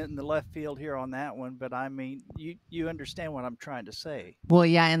going in the left field here on that one, but I mean, you understand what I'm trying to say. Well,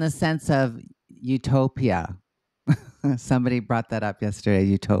 yeah, in the sense of utopia. Somebody brought that up yesterday,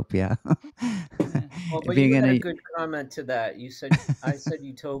 utopia. Well, but Being you in had a a good comment to that. I said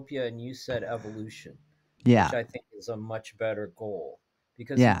utopia and you said evolution, yeah, which I think is a much better goal,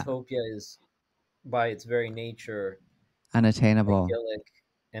 because yeah, utopia is by its very nature unattainable. idyllic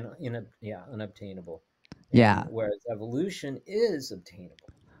and unobtainable. Yeah. And whereas evolution is obtainable.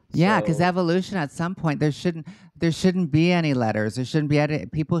 Yeah, because So evolution at some point there shouldn't be any letters. There shouldn't be any.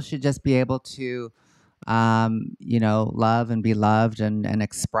 People should just be able to, love and be loved and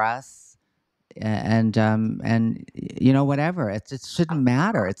express and whatever. It just shouldn't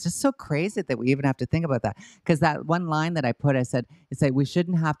matter. It's just so crazy that we even have to think about that. Because that one line that I put, I said, it's like we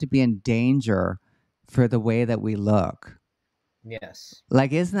shouldn't have to be in danger for the way that we look. yes.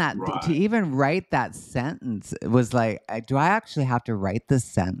 Like, isn't that Right. to even write that sentence? It was like, do I actually have to write this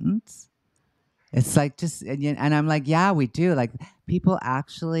sentence? It's like just, and I'm like, yeah, we do. Like, people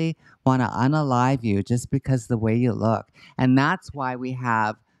actually want to unalive you just because the way you look, and that's why we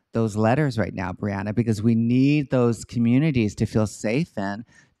have those letters right now, Brianna, because we need those communities to feel safe in,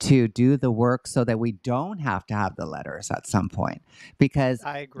 to do the work so that we don't have to have the letters at some point. Because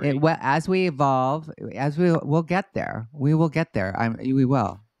I agree. as we evolve, we'll get there. We will get there. We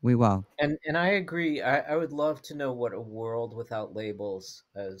will. We will. And I agree. I would love to know what a world without labels,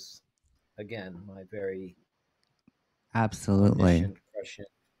 as again, my very Absolutely. omniscient, prescient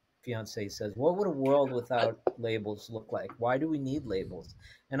fiance says, what would a world without labels look like? Why do we need labels?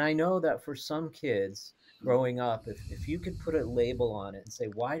 And I know that for some kids growing up, if you could put a label on it and say,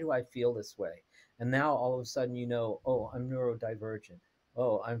 why do I feel this way? And now all of a sudden, you know, oh, I'm neurodivergent.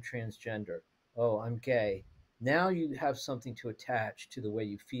 Oh, I'm transgender. Oh, I'm gay. Now you have something to attach to the way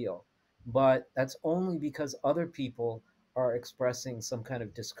you feel. But that's only because other people are expressing some kind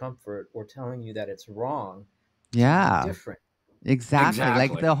of discomfort or telling you that it's wrong to be different. Exactly.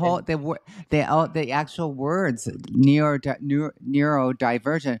 Like the whole the actual words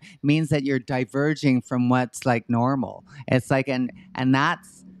neurodivergent means that you're diverging from what's like normal. It's like and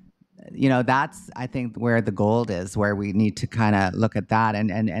that's that's I think where the gold is, where we need to kind of look at that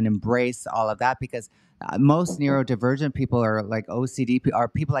and embrace all of that, because most neurodivergent people are like OCD or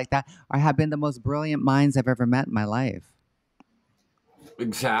people like that have been the most brilliant minds I've ever met in my life.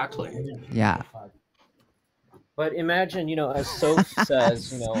 Exactly. Yeah. But imagine, as Soph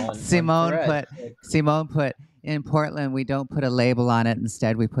says, on Simone Thread, put in Portland, we don't put a label on it.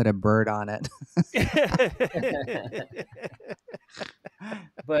 Instead, we put a bird on it.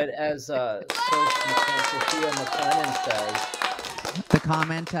 But as Sophia McLennan says, the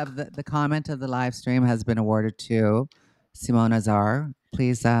comment of the live stream has been awarded to Simone Azar.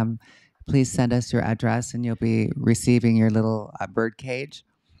 Please send us your address, and you'll be receiving your little bird cage.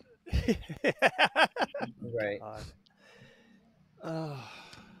 Right.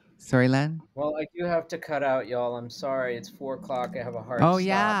 Sorry, Len? Well, I do have to cut out, y'all. I'm sorry. It's 4 o'clock. I have a hard stop. But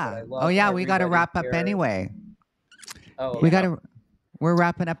I love we got to wrap up anyway. We're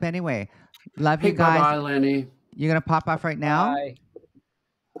wrapping up anyway. Love you guys. Bye-bye, Lenny. You're going to pop off right now? Bye.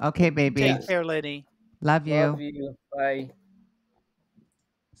 Okay, baby. Take care, Lenny. Love you. Love you. Bye.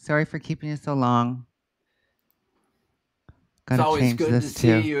 Sorry for keeping you so long. It's always good to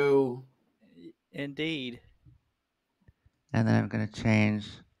see you. Indeed. And then I'm going to change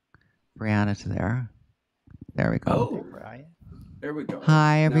Brianna to there. There we go. Oh, there we go.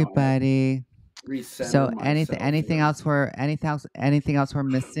 Hi, everybody. So anything here. else we're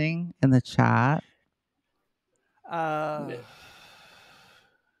missing in the chat?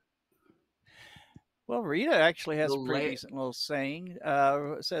 Well, Rita actually has a pretty decent little saying.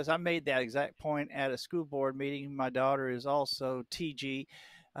 It says, I made that exact point at a school board meeting. My daughter is also TG,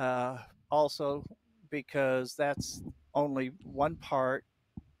 also because that's only one part.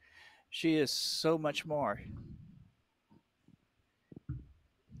 She is so much more.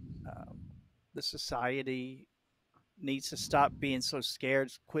 The society needs to stop being so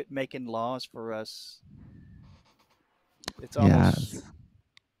scared, quit making laws for us. It's almost... Yes.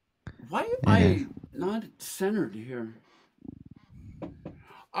 Why am I not centered here?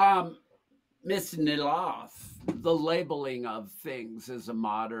 Miss Niloth, the labeling of things is a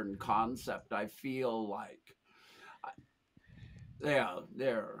modern concept. I feel like,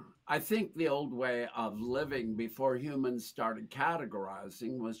 I think the old way of living before humans started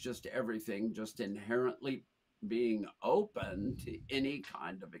categorizing was just everything just inherently being open to any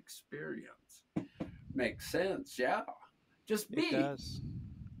kind of experience. Makes sense, yeah. Just be. It does.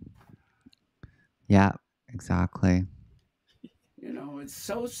 Yeah, exactly. It's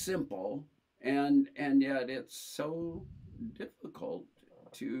so simple, and yet it's so difficult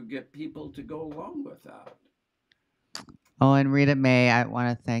to get people to go along with that. Oh, and Rita May, I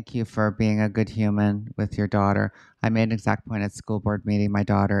want to thank you for being a good human with your daughter. I made an exact point at school board meeting. My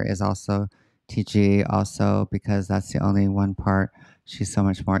daughter is also TG, also because that's the only one part. She's so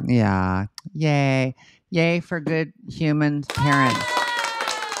much more. Yeah, yay, yay for good human parents.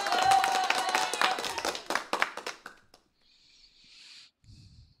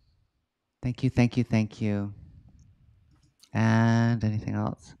 Thank you, thank you, thank you. And anything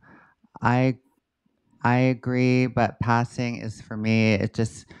else? I agree, but passing is for me, it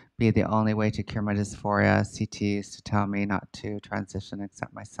just be the only way to cure my dysphoria. CT used to tell me not to transition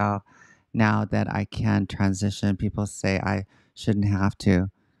except myself. Now that I can transition, people say I shouldn't have to.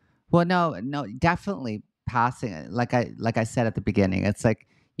 Well, no, definitely passing. Like I said at the beginning, it's like,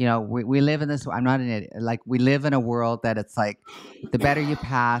 we live in this, I'm not an idiot. Like we live in a world that it's like, the better you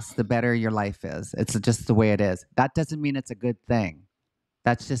pass, the better your life is. It's just the way it is. That doesn't mean it's a good thing.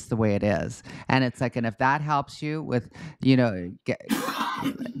 That's just the way it is. And it's like, and if that helps you with,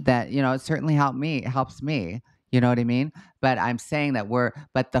 that, it certainly helps me, you know what I mean? But I'm saying that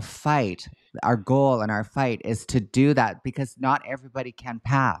but the fight, our goal and our fight is to do that, because not everybody can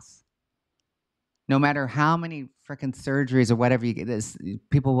pass. No matter how many freaking surgeries or whatever you get,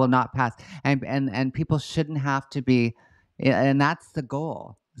 people will not pass. And people shouldn't have to be, and that's the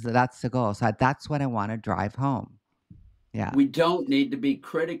goal. So that's the goal. So that's what I want to drive home. Yeah. We don't need to be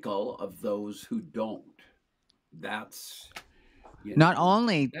critical of those who don't. That's Not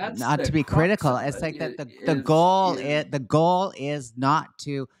only not to be critical, it's like that the goal is not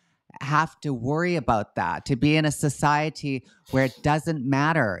to have to worry about that, to be in a society where it doesn't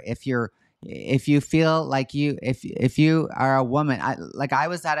matter if you feel like if you are a woman. I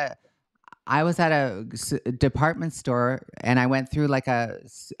was at a department store, and I went through like a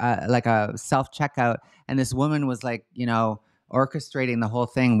self checkout, and this woman was like, orchestrating the whole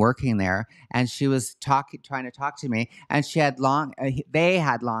thing, working there, and she was trying to talk to me, and she had they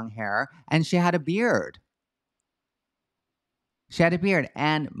had long hair, and she had a beard. She had a beard,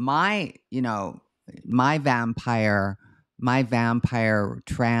 and my vampire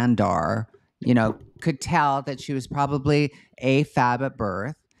Trandar, could tell that she was probably AFAB at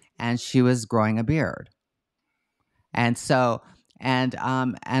birth, and she was growing a beard. And so, and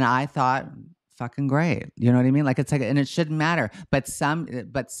I thought, fucking great. You know what I mean? Like, it's like, and it shouldn't matter. But some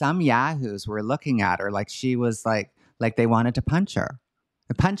yahoos were looking at her like she was like they wanted to punch them.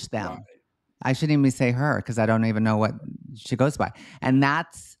 Right. I shouldn't even say her, because I don't even know what she goes by. And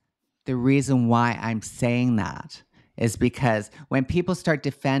that's the reason why I'm saying that, is because when people start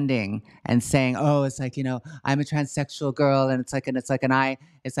defending and saying, "Oh, it's like, I'm a transsexual girl," and it's like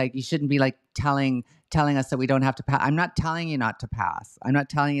you shouldn't be like telling us that we don't have to pass. I'm not telling you not to pass. I'm not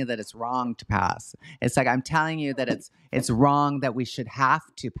telling you that it's wrong to pass. It's like I'm telling you that it's wrong that we should have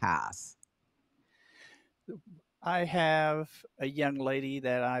to pass. I have a young lady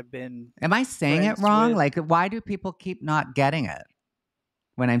that I've been. Am I saying it wrong? Like, why do people keep not getting it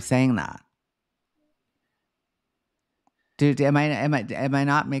when I'm saying that? Dude, am I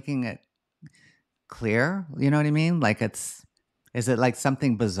not making it clear? You know what I mean? Like, is it like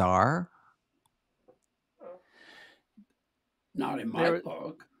something bizarre? Not in my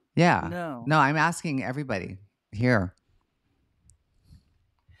book. Yeah. No, I'm asking everybody here.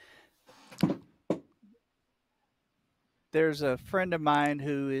 There's a friend of mine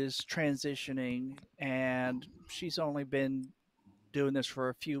who is transitioning, and she's only been doing this for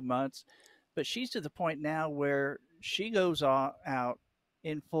a few months, but she's to the point now where she goes out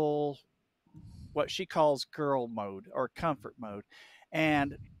in full, what she calls girl mode or comfort mode.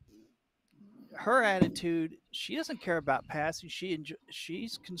 And her attitude, she doesn't care about passing.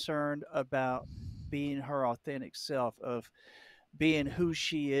 She's concerned about being her authentic self, of being who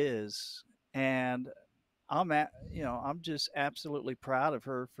she is. And I'm just absolutely proud of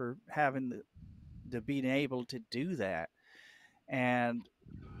her for having the being able to do that. And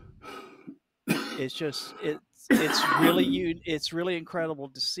it's just it's really incredible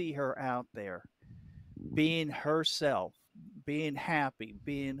to see her out there being herself, being happy,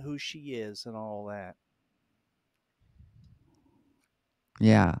 being who she is, and all that.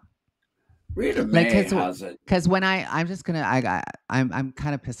 Yeah. Rita May has it. Because when I'm just gonna I'm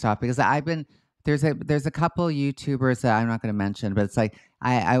kind of pissed off, because there's a couple YouTubers that I'm not gonna mention, but it's like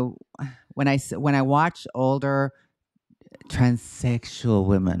when I watch older transsexual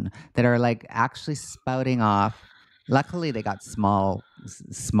women that are like actually spouting off. Luckily, they got small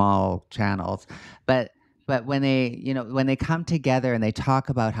channels, but when they come together and they talk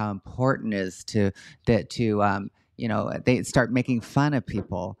about how important it is to they start making fun of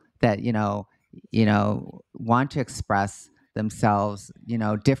people that want to express themselves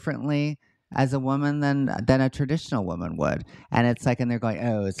differently as a woman than a traditional woman would. And it's like, and they're going,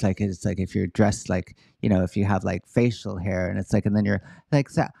 oh, it's like if you're dressed like, if you have like facial hair, and it's like, and then you're like,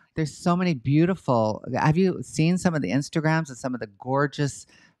 so there's so many beautiful. Have you seen some of the Instagrams of some of the gorgeous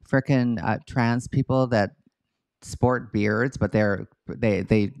freaking trans people that sport beards, but they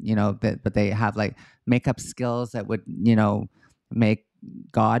have like makeup skills that would make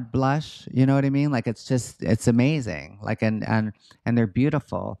God blush. You know what I mean? Like, it's amazing. Like, and they're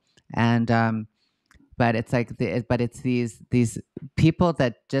beautiful. And but it's like it's these people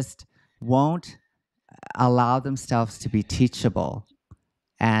that just won't allow themselves to be teachable,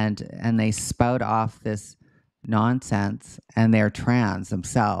 and they spout off this nonsense, and they're trans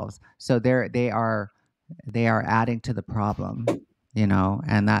themselves, so they are adding to the problem, and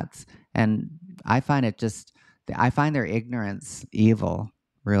I find their ignorance evil,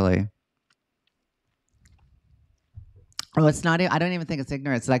 really. Oh, it's not. I don't even think it's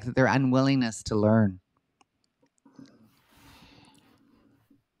ignorance. It's like their unwillingness to learn.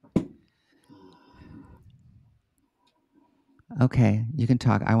 Okay, you can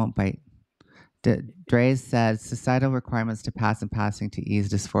talk. I won't bite. Dre said societal requirements to pass and passing to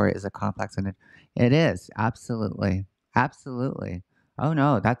ease dysphoria is a complex, and it is absolutely. Oh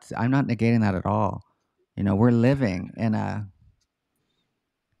no, I'm not negating that at all. We're living in a.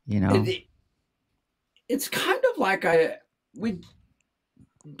 It's kind of like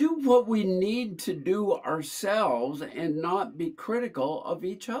do what we need to do ourselves and not be critical of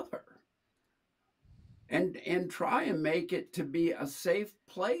each other. And try and make it to be a safe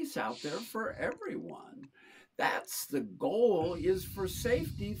place out there for everyone. That's the goal, is for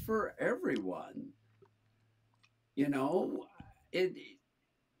safety for everyone. You know, it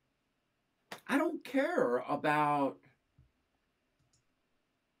I don't care about,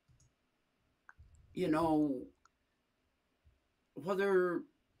 you know, whether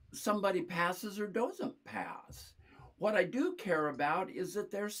somebody passes or doesn't pass. What I do care about is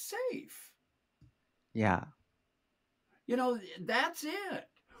that they're safe. Yeah. You know, that's it.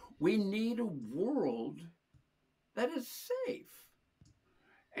 We need a world that is safe.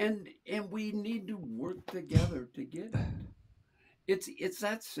 And we need to work together to get it. It's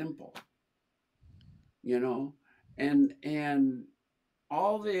that simple, you know. And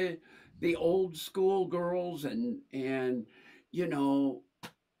all the old school girls and you know,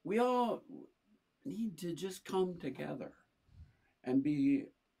 we all need to just come together and be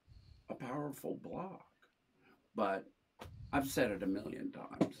a powerful block. But I've said it a million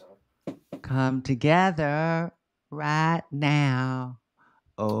times. Come together right now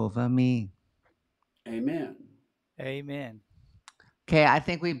over me. Amen. Amen. Okay, I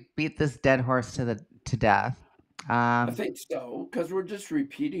think we beat this dead horse to death. I think so, because we're just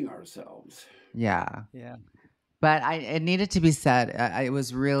repeating ourselves. Yeah. Yeah. But it needed to be said. It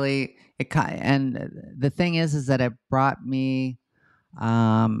was really and the thing is that it brought me.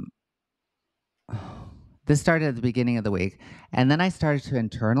 This started at the beginning of the week, and then I started to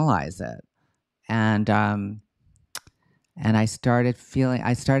internalize it, and I started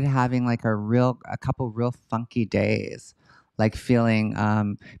having like a couple real funky days, like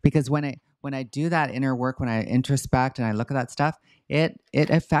feeling because when I do that inner work, when I introspect and I look at that stuff, it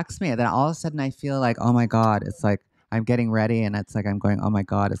affects me. And then all of a sudden I feel like, oh my God, it's like I'm getting ready, and it's like I'm going, oh my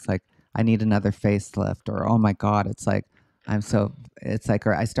God, it's like I need another facelift, or oh my God, it's like it's like,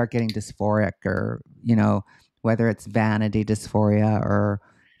 or I start getting dysphoric, or whether it's vanity dysphoria or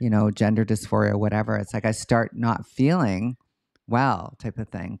gender dysphoria, whatever. It's like I start not feeling well, type of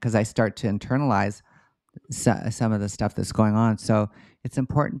thing, because I start to internalize some of the stuff that's going on. So it's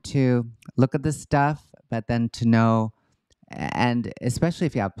important to look at this stuff, but then to know, and especially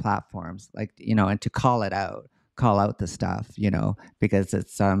if you have platforms, like, and to call out the stuff, because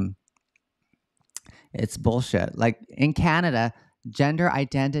it's bullshit. Like in Canada, gender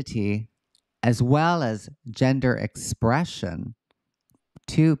identity as well as gender expression,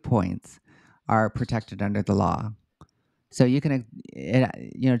 2 points, are protected under the law. So you can,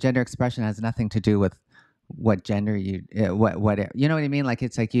 gender expression has nothing to do with what gender you, you know what I mean? Like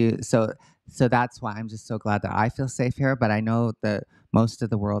it's like so that's why I'm just so glad that I feel safe here. But I know that most of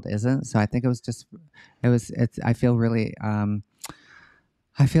the world isn't. So I think I feel really,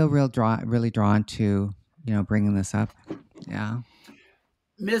 really drawn to, bringing this up. Yeah.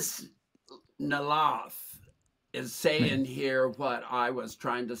 Miss Nalath is saying here what I was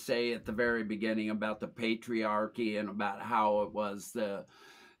trying to say at the very beginning about the patriarchy and about how it was the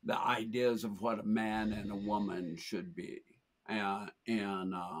ideas of what a man and a woman should be. And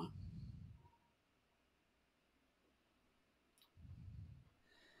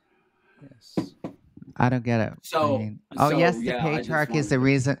Yes. I don't get it. so, Yes, the yeah, patriarchy is the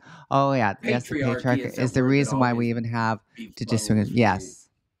reason. Oh yeah, yes, the patriarchy is the reason why we even have to distinguish. Yes,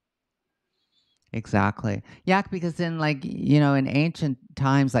 exactly. Yeah, because in in ancient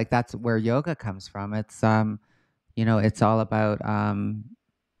times, like that's where yoga comes from. It's it's all about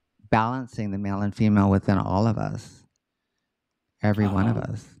balancing the male and female within all of us. Every one of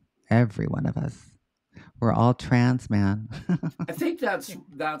us. Every one of us. We're all trans, man. I think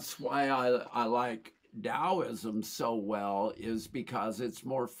that's why I like Taoism so well, is because it's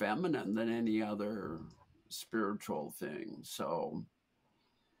more feminine than any other spiritual thing. So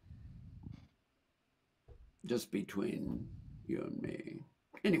just between you and me.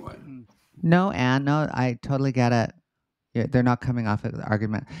 Anyway. No, Anne, no, I totally get it. They're not coming off of the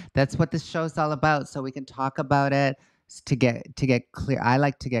argument. That's what this show's all about. So we can talk about it to get clear. I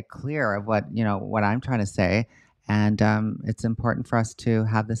like to get clear of what I'm trying to say, and it's important for us to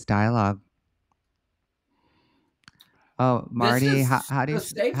have this dialogue. Oh, Mardi, how do you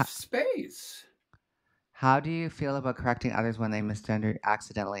safe space? How do you feel about correcting others when they misgender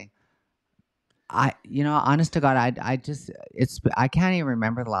accidentally? Honest to God, I can't even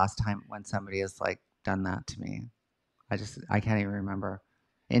remember the last time when somebody has like done that to me. I can't even remember.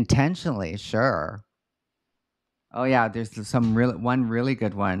 Intentionally, sure. Oh yeah, there's one really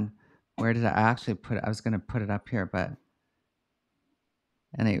good one. Where did I actually put it? I was going to put it up here, but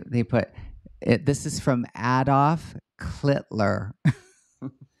and they put it. This is from Adolf Klittler.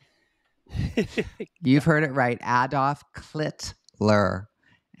 You've heard it right. Adolf Hitler.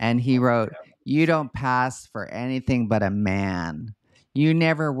 And he wrote, "You don't pass for anything but a man. You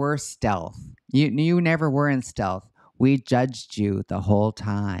never were stealth. You never were in stealth. We judged you the whole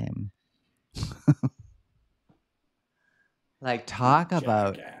time." Like, talk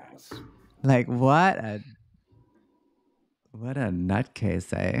about, Jackass. like, what a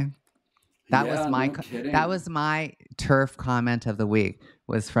nutcase, eh? That was Yeah, my no kidding. that was my turf comment of the week,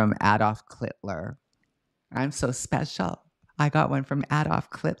 was from Adolf Hitler. I'm so special. I got one from Adolf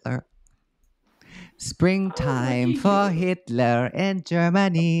Hitler. Springtime looky for here. Hitler in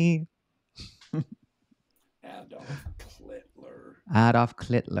Germany. Adolf Hitler. Adolf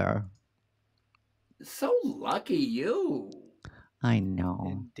Hitler. So lucky you. I know.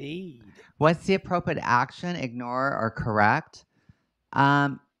 Indeed. What's the appropriate action? Ignore or correct?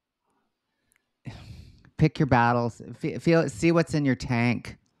 Pick your battles. See what's in your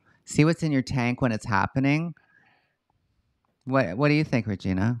tank. See what's in your tank when it's happening. What do you think,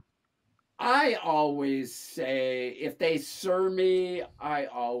 Regina? I always say, if they sir me, I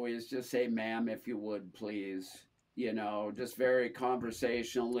always just say, "Ma'am, if you would, please." You know, just very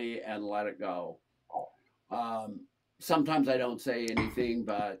conversationally, and let it go. Sometimes I don't say anything,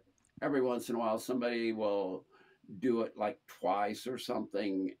 but every once in a while somebody will do it like twice or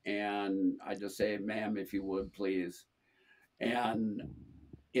something, and I just say, "Ma'am, if you would, please." And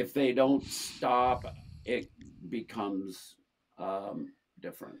if they don't stop, it becomes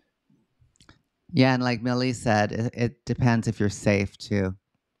different. Yeah, and like Millie said, it depends if you're safe too.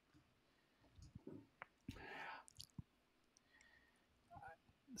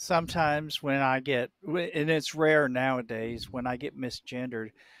 Sometimes when I get, and it's rare nowadays, when I get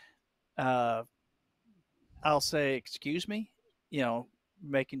misgendered, uh, I'll say, "Excuse me," you know,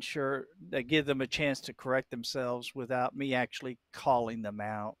 making sure that give them a chance to correct themselves without me actually calling them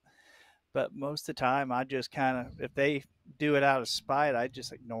out. But most of the time, I just kind of, if they do it out of spite, I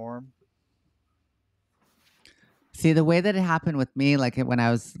just ignore them. See, the way that it happened with me, like when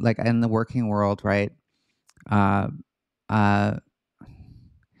I was like in the working world, right? Uh, uh,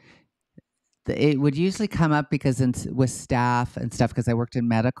 it would usually come up because with staff and stuff, because I worked in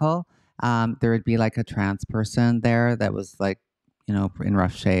medical, there would be like a trans person there that was like, in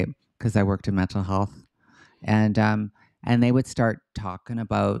rough shape, because I worked in mental health, and they would start talking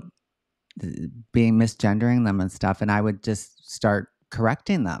about being misgendering them and stuff, and I would just start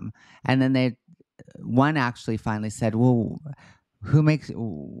correcting them, and then one actually finally said, "Well,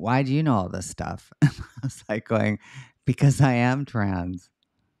 why do you know all this stuff?" I was like going, "Because I am trans."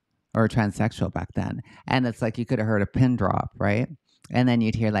 Or transsexual back then. And it's like you could have heard a pin drop, right? And then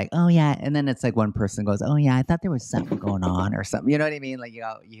you'd hear like, "Oh yeah," and then it's like one person goes, "Oh yeah, I thought there was something going on or something." You know what I mean? Like you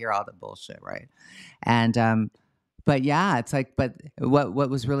hear all the bullshit, right? And but yeah, it's like, but what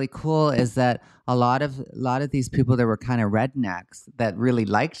was really cool is that a lot of these people that were kind of rednecks that really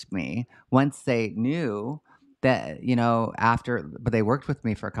liked me, once they knew that, but they worked with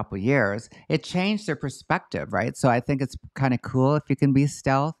me for a couple of years, it changed their perspective, right? So I think it's kind of cool if you can be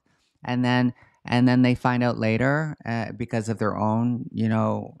stealth, and then they find out later, because of their own,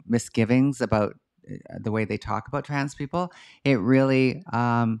 misgivings about the way they talk about trans people. It really,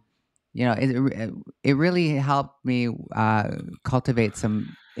 it really helped me cultivate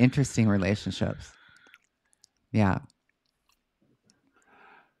some interesting relationships. Yeah.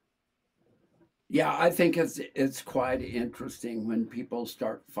 Yeah, I think it's quite interesting when people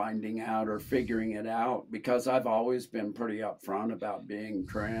start finding out or figuring it out, because I've always been pretty upfront about being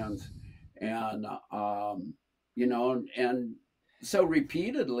trans, and and so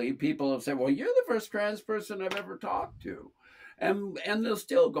repeatedly people have said, "Well, you're the first trans person I've ever talked to," and they'll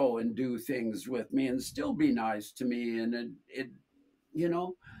still go and do things with me and still be nice to me, and it you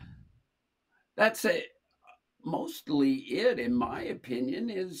know that's it. Mostly it, in my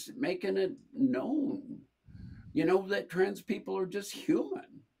opinion, is making it known, that trans people are just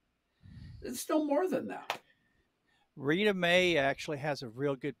human. It's no more than that. Rita May actually has a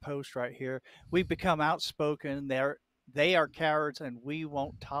real good post right here. We've become outspoken. They are cowards, and we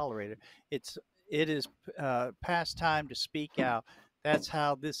won't tolerate it. It is past time to speak out. That's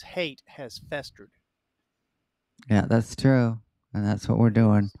how this hate has festered. Yeah, that's true. And that's what we're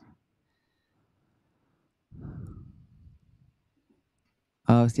doing.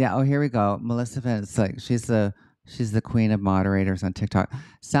 Oh, yeah. Oh, here we go. Melissa Vince, like she's the queen of moderators on TikTok.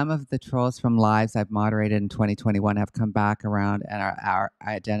 Some of the trolls from lives I've moderated in 2021 have come back around and are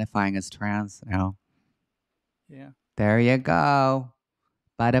identifying as trans now. Yeah. There you go.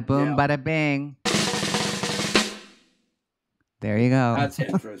 Bada boom, Yeah. bada bing. There you go. That's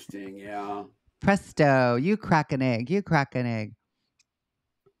interesting. Yeah. Presto, you crack an egg. You crack an egg.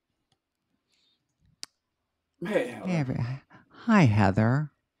 Hey, Hey, Heather. hi,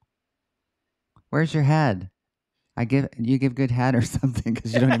 Heather. Where's your head? You give good head or something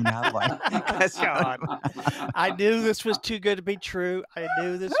because you don't even have one. God, I knew this was too good to be true. I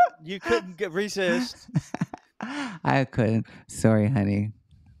knew this. You couldn't resist. I couldn't. Sorry, honey.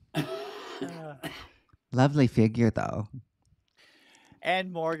 Uh, Lovely figure, though.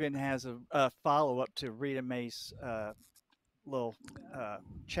 and Morgan has a follow up to Rita May's little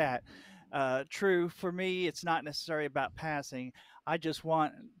chat. True, for me, it's not necessarily about passing. I just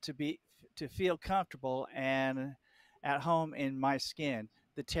want to feel comfortable and at home in my skin.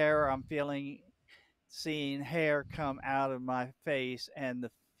 The terror I'm feeling, seeing hair come out of my face, and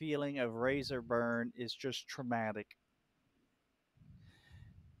the feeling of razor burn is just traumatic.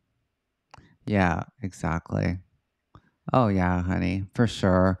 Yeah, exactly. Oh, yeah, honey, for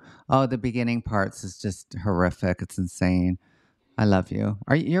sure. Oh, the beginning parts is just horrific. It's insane. I love you.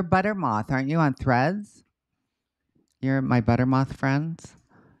 You're Buttermoth, aren't you, on Threads? You're my Buttermoth friend?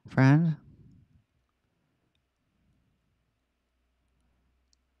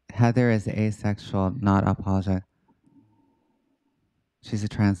 Heather is asexual, not apologetic. She's a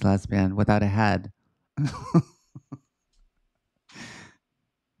trans lesbian without a head.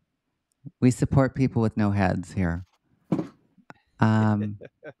 We support people with no heads here. I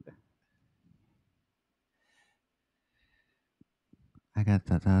got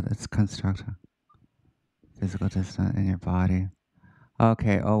that. It's construction. Physical distance in your body.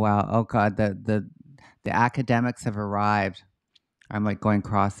 Okay. Oh wow. Oh god. The academics have arrived. I'm like going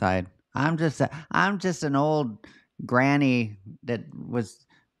cross-eyed. I'm just an old granny that was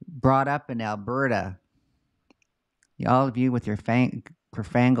brought up in Alberta. All of you with your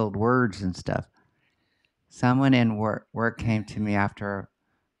fangled words and stuff. Someone in work came to me after.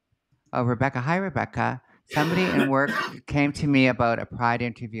 Oh, Rebecca. Hi, Rebecca. Somebody in work came to me about a Pride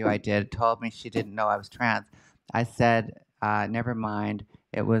interview I did, told me she didn't know I was trans. I said, never mind.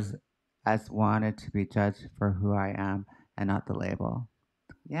 It was as wanted to be judged for who I am and not the label.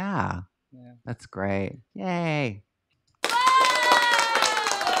 Yeah, Yeah. that's great. Yay.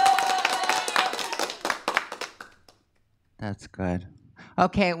 That's good.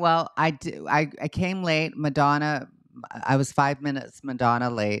 Okay, well, I came late. Madonna, I was 5 minutes Madonna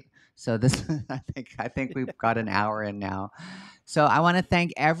late. So this, I think we've got an hour in now. So I want to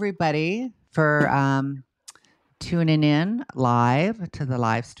thank everybody for tuning in live to the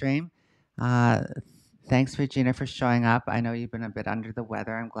live stream. Thanks, Regina, for showing up. I know you've been a bit under the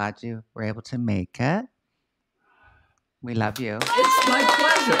weather. I'm glad you were able to make it. We love you. It's my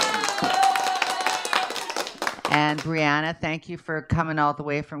pleasure. And Brianna, thank you for coming all the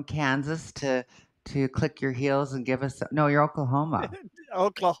way from Kansas to click your heels and give us. No, you're Oklahoma.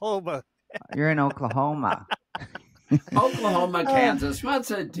 Oklahoma. You're in Oklahoma. Oklahoma, Kansas. What's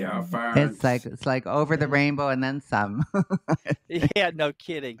the difference? It's like over the rainbow and then some. Yeah, no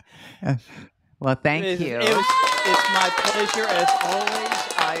kidding. Well, thank you. It's my pleasure as always.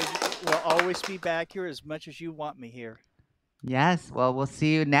 I will always be back here as much as you want me here. Yes. Well, we'll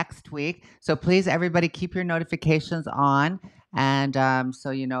see you next week. So please, everybody, keep your notifications on. And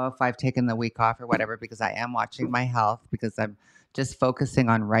so you know if I've taken the week off or whatever, because I am watching my health, because I'm just focusing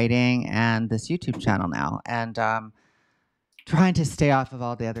on writing and this YouTube channel now. And trying to stay off of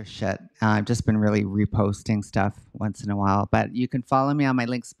all the other shit. I've just been really reposting stuff once in a while. But you can follow me on my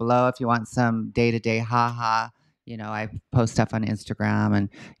links below if you want some day-to-day haha. You know, I post stuff on Instagram and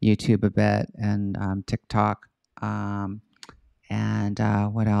YouTube a bit and TikTok. And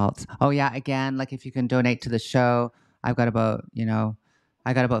what else? Oh yeah, again, like if you can donate to the show, I've got about,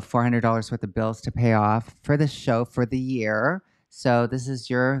 I got about $400 worth of bills to pay off for the show for the year. So this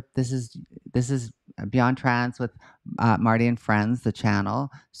is Beyond Trans with Mardi and Friends, the channel.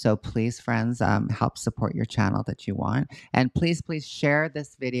 So please, friends, help support your channel that you want. And please share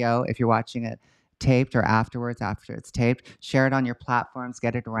this video if you're watching it taped or afterwards, after it's taped. Share it on your platforms,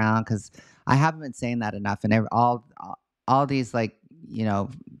 get it around, because I haven't been saying that enough. And all these like,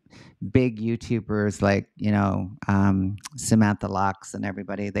 big YouTubers like, Samantha Lux and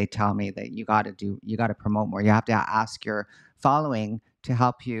everybody, they tell me that you got to promote more. You have to ask your following to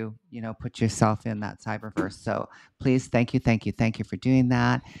help you, put yourself in that cyberverse. So please, thank you for doing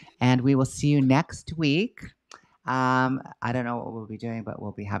that. And we will see you next week. I don't know what we'll be doing, but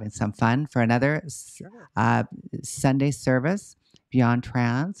we'll be having some fun for another Sunday service, Beyond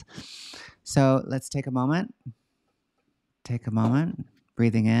Trans. So let's take a moment.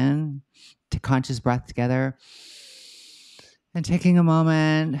 Breathing in, to conscious breath together, and taking a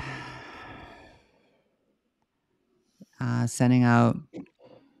moment, sending out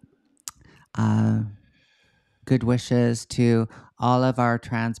good wishes to all of our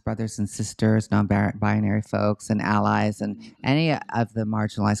trans brothers and sisters, non-binary folks and allies, and any of the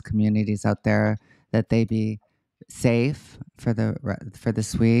marginalized communities out there, that they be safe for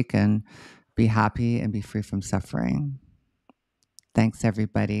this week and be happy and be free from suffering. Thanks,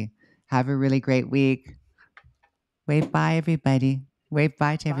 everybody. Have a really great week. Wave bye, everybody. Wave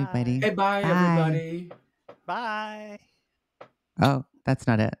bye to everybody. Hey, bye, everybody. Bye. Oh, that's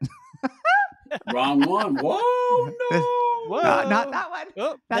not it. Wrong one. Whoa, no. Whoa. Not that one.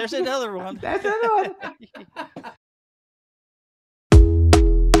 Oh, there's another one. There's another one.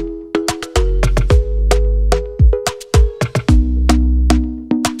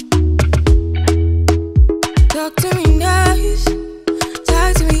 Talk to me nice,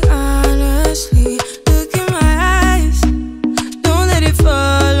 talk to me honestly. Look in my eyes, don't let it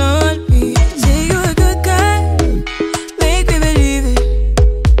fall on me. Say you're a good guy, make me believe it.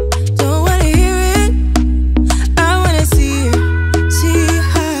 Don't wanna hear it, I wanna see it. See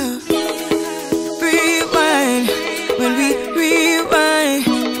how. Rewind, when we rewind,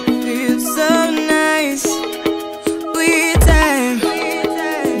 it feels so nice. We time,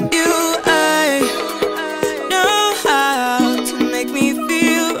 you, I know how to make me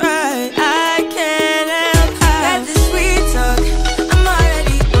feel right. I can't help that this sweet talk. I'm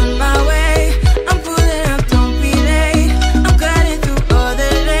already on my way. I'm pulling up, don't be late. I'm cutting through all the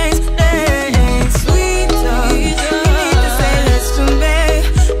lanes. Sweet talk, you need to say let's babe.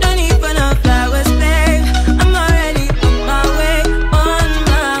 No need for no flowers, babe. I'm already on my way, on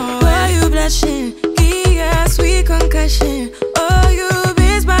my way. Why you blushing? Yeah, sweet concussion. Oh, you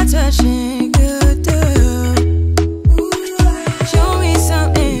miss my touching. Good girl. Show me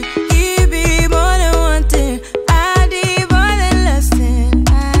something, give me more than one thing. I need more than less than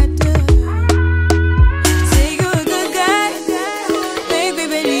I do. Say you're a good guy, make me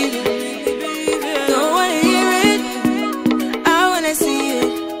believe it. Don't wanna hear it, I wanna see it.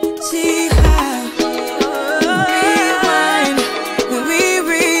 See how. Rewind, when we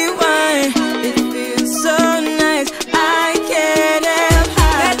rewind, it feels so nice. I can't help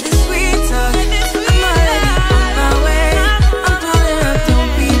that this sweet talk. I'm already on my way. I'm pulling up,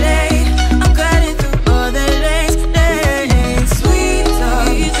 don't be late. I'm cutting through all the lanes. Sweet talk,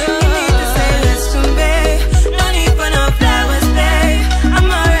 you need to say let's babe. No need for no flowers, babe. I'm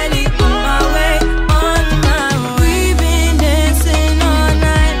already on my way, on my way. We've been dancing all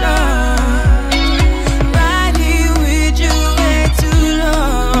night long, right here with you way too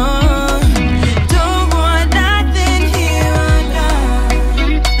long. Don't want nothing here or now,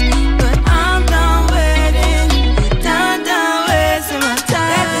 but I'm done waiting, done wasting my time.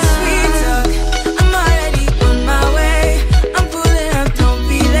 That the sweet talk, I'm already on my way. I'm pulling up, don't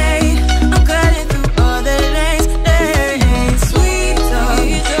be late. I'm cutting through all the lanes. Sweet talk,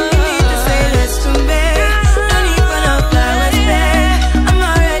 you need to say let's babe. No need for no flowers, babe. I'm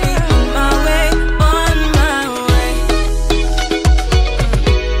already on my way, on my way.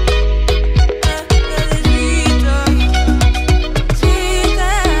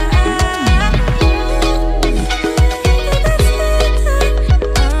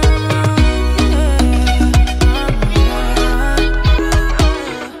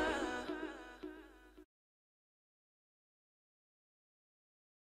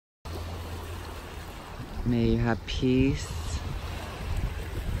 May you have peace.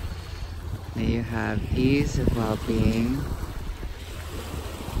 May you have ease of well-being.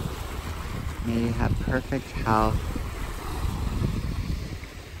 May you have perfect health.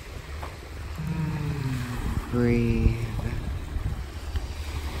 Breathe.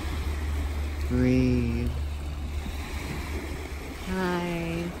 Breathe.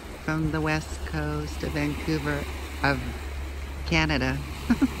 Hi, from the west coast of Vancouver, of Canada.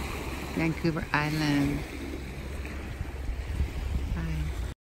 Vancouver Island.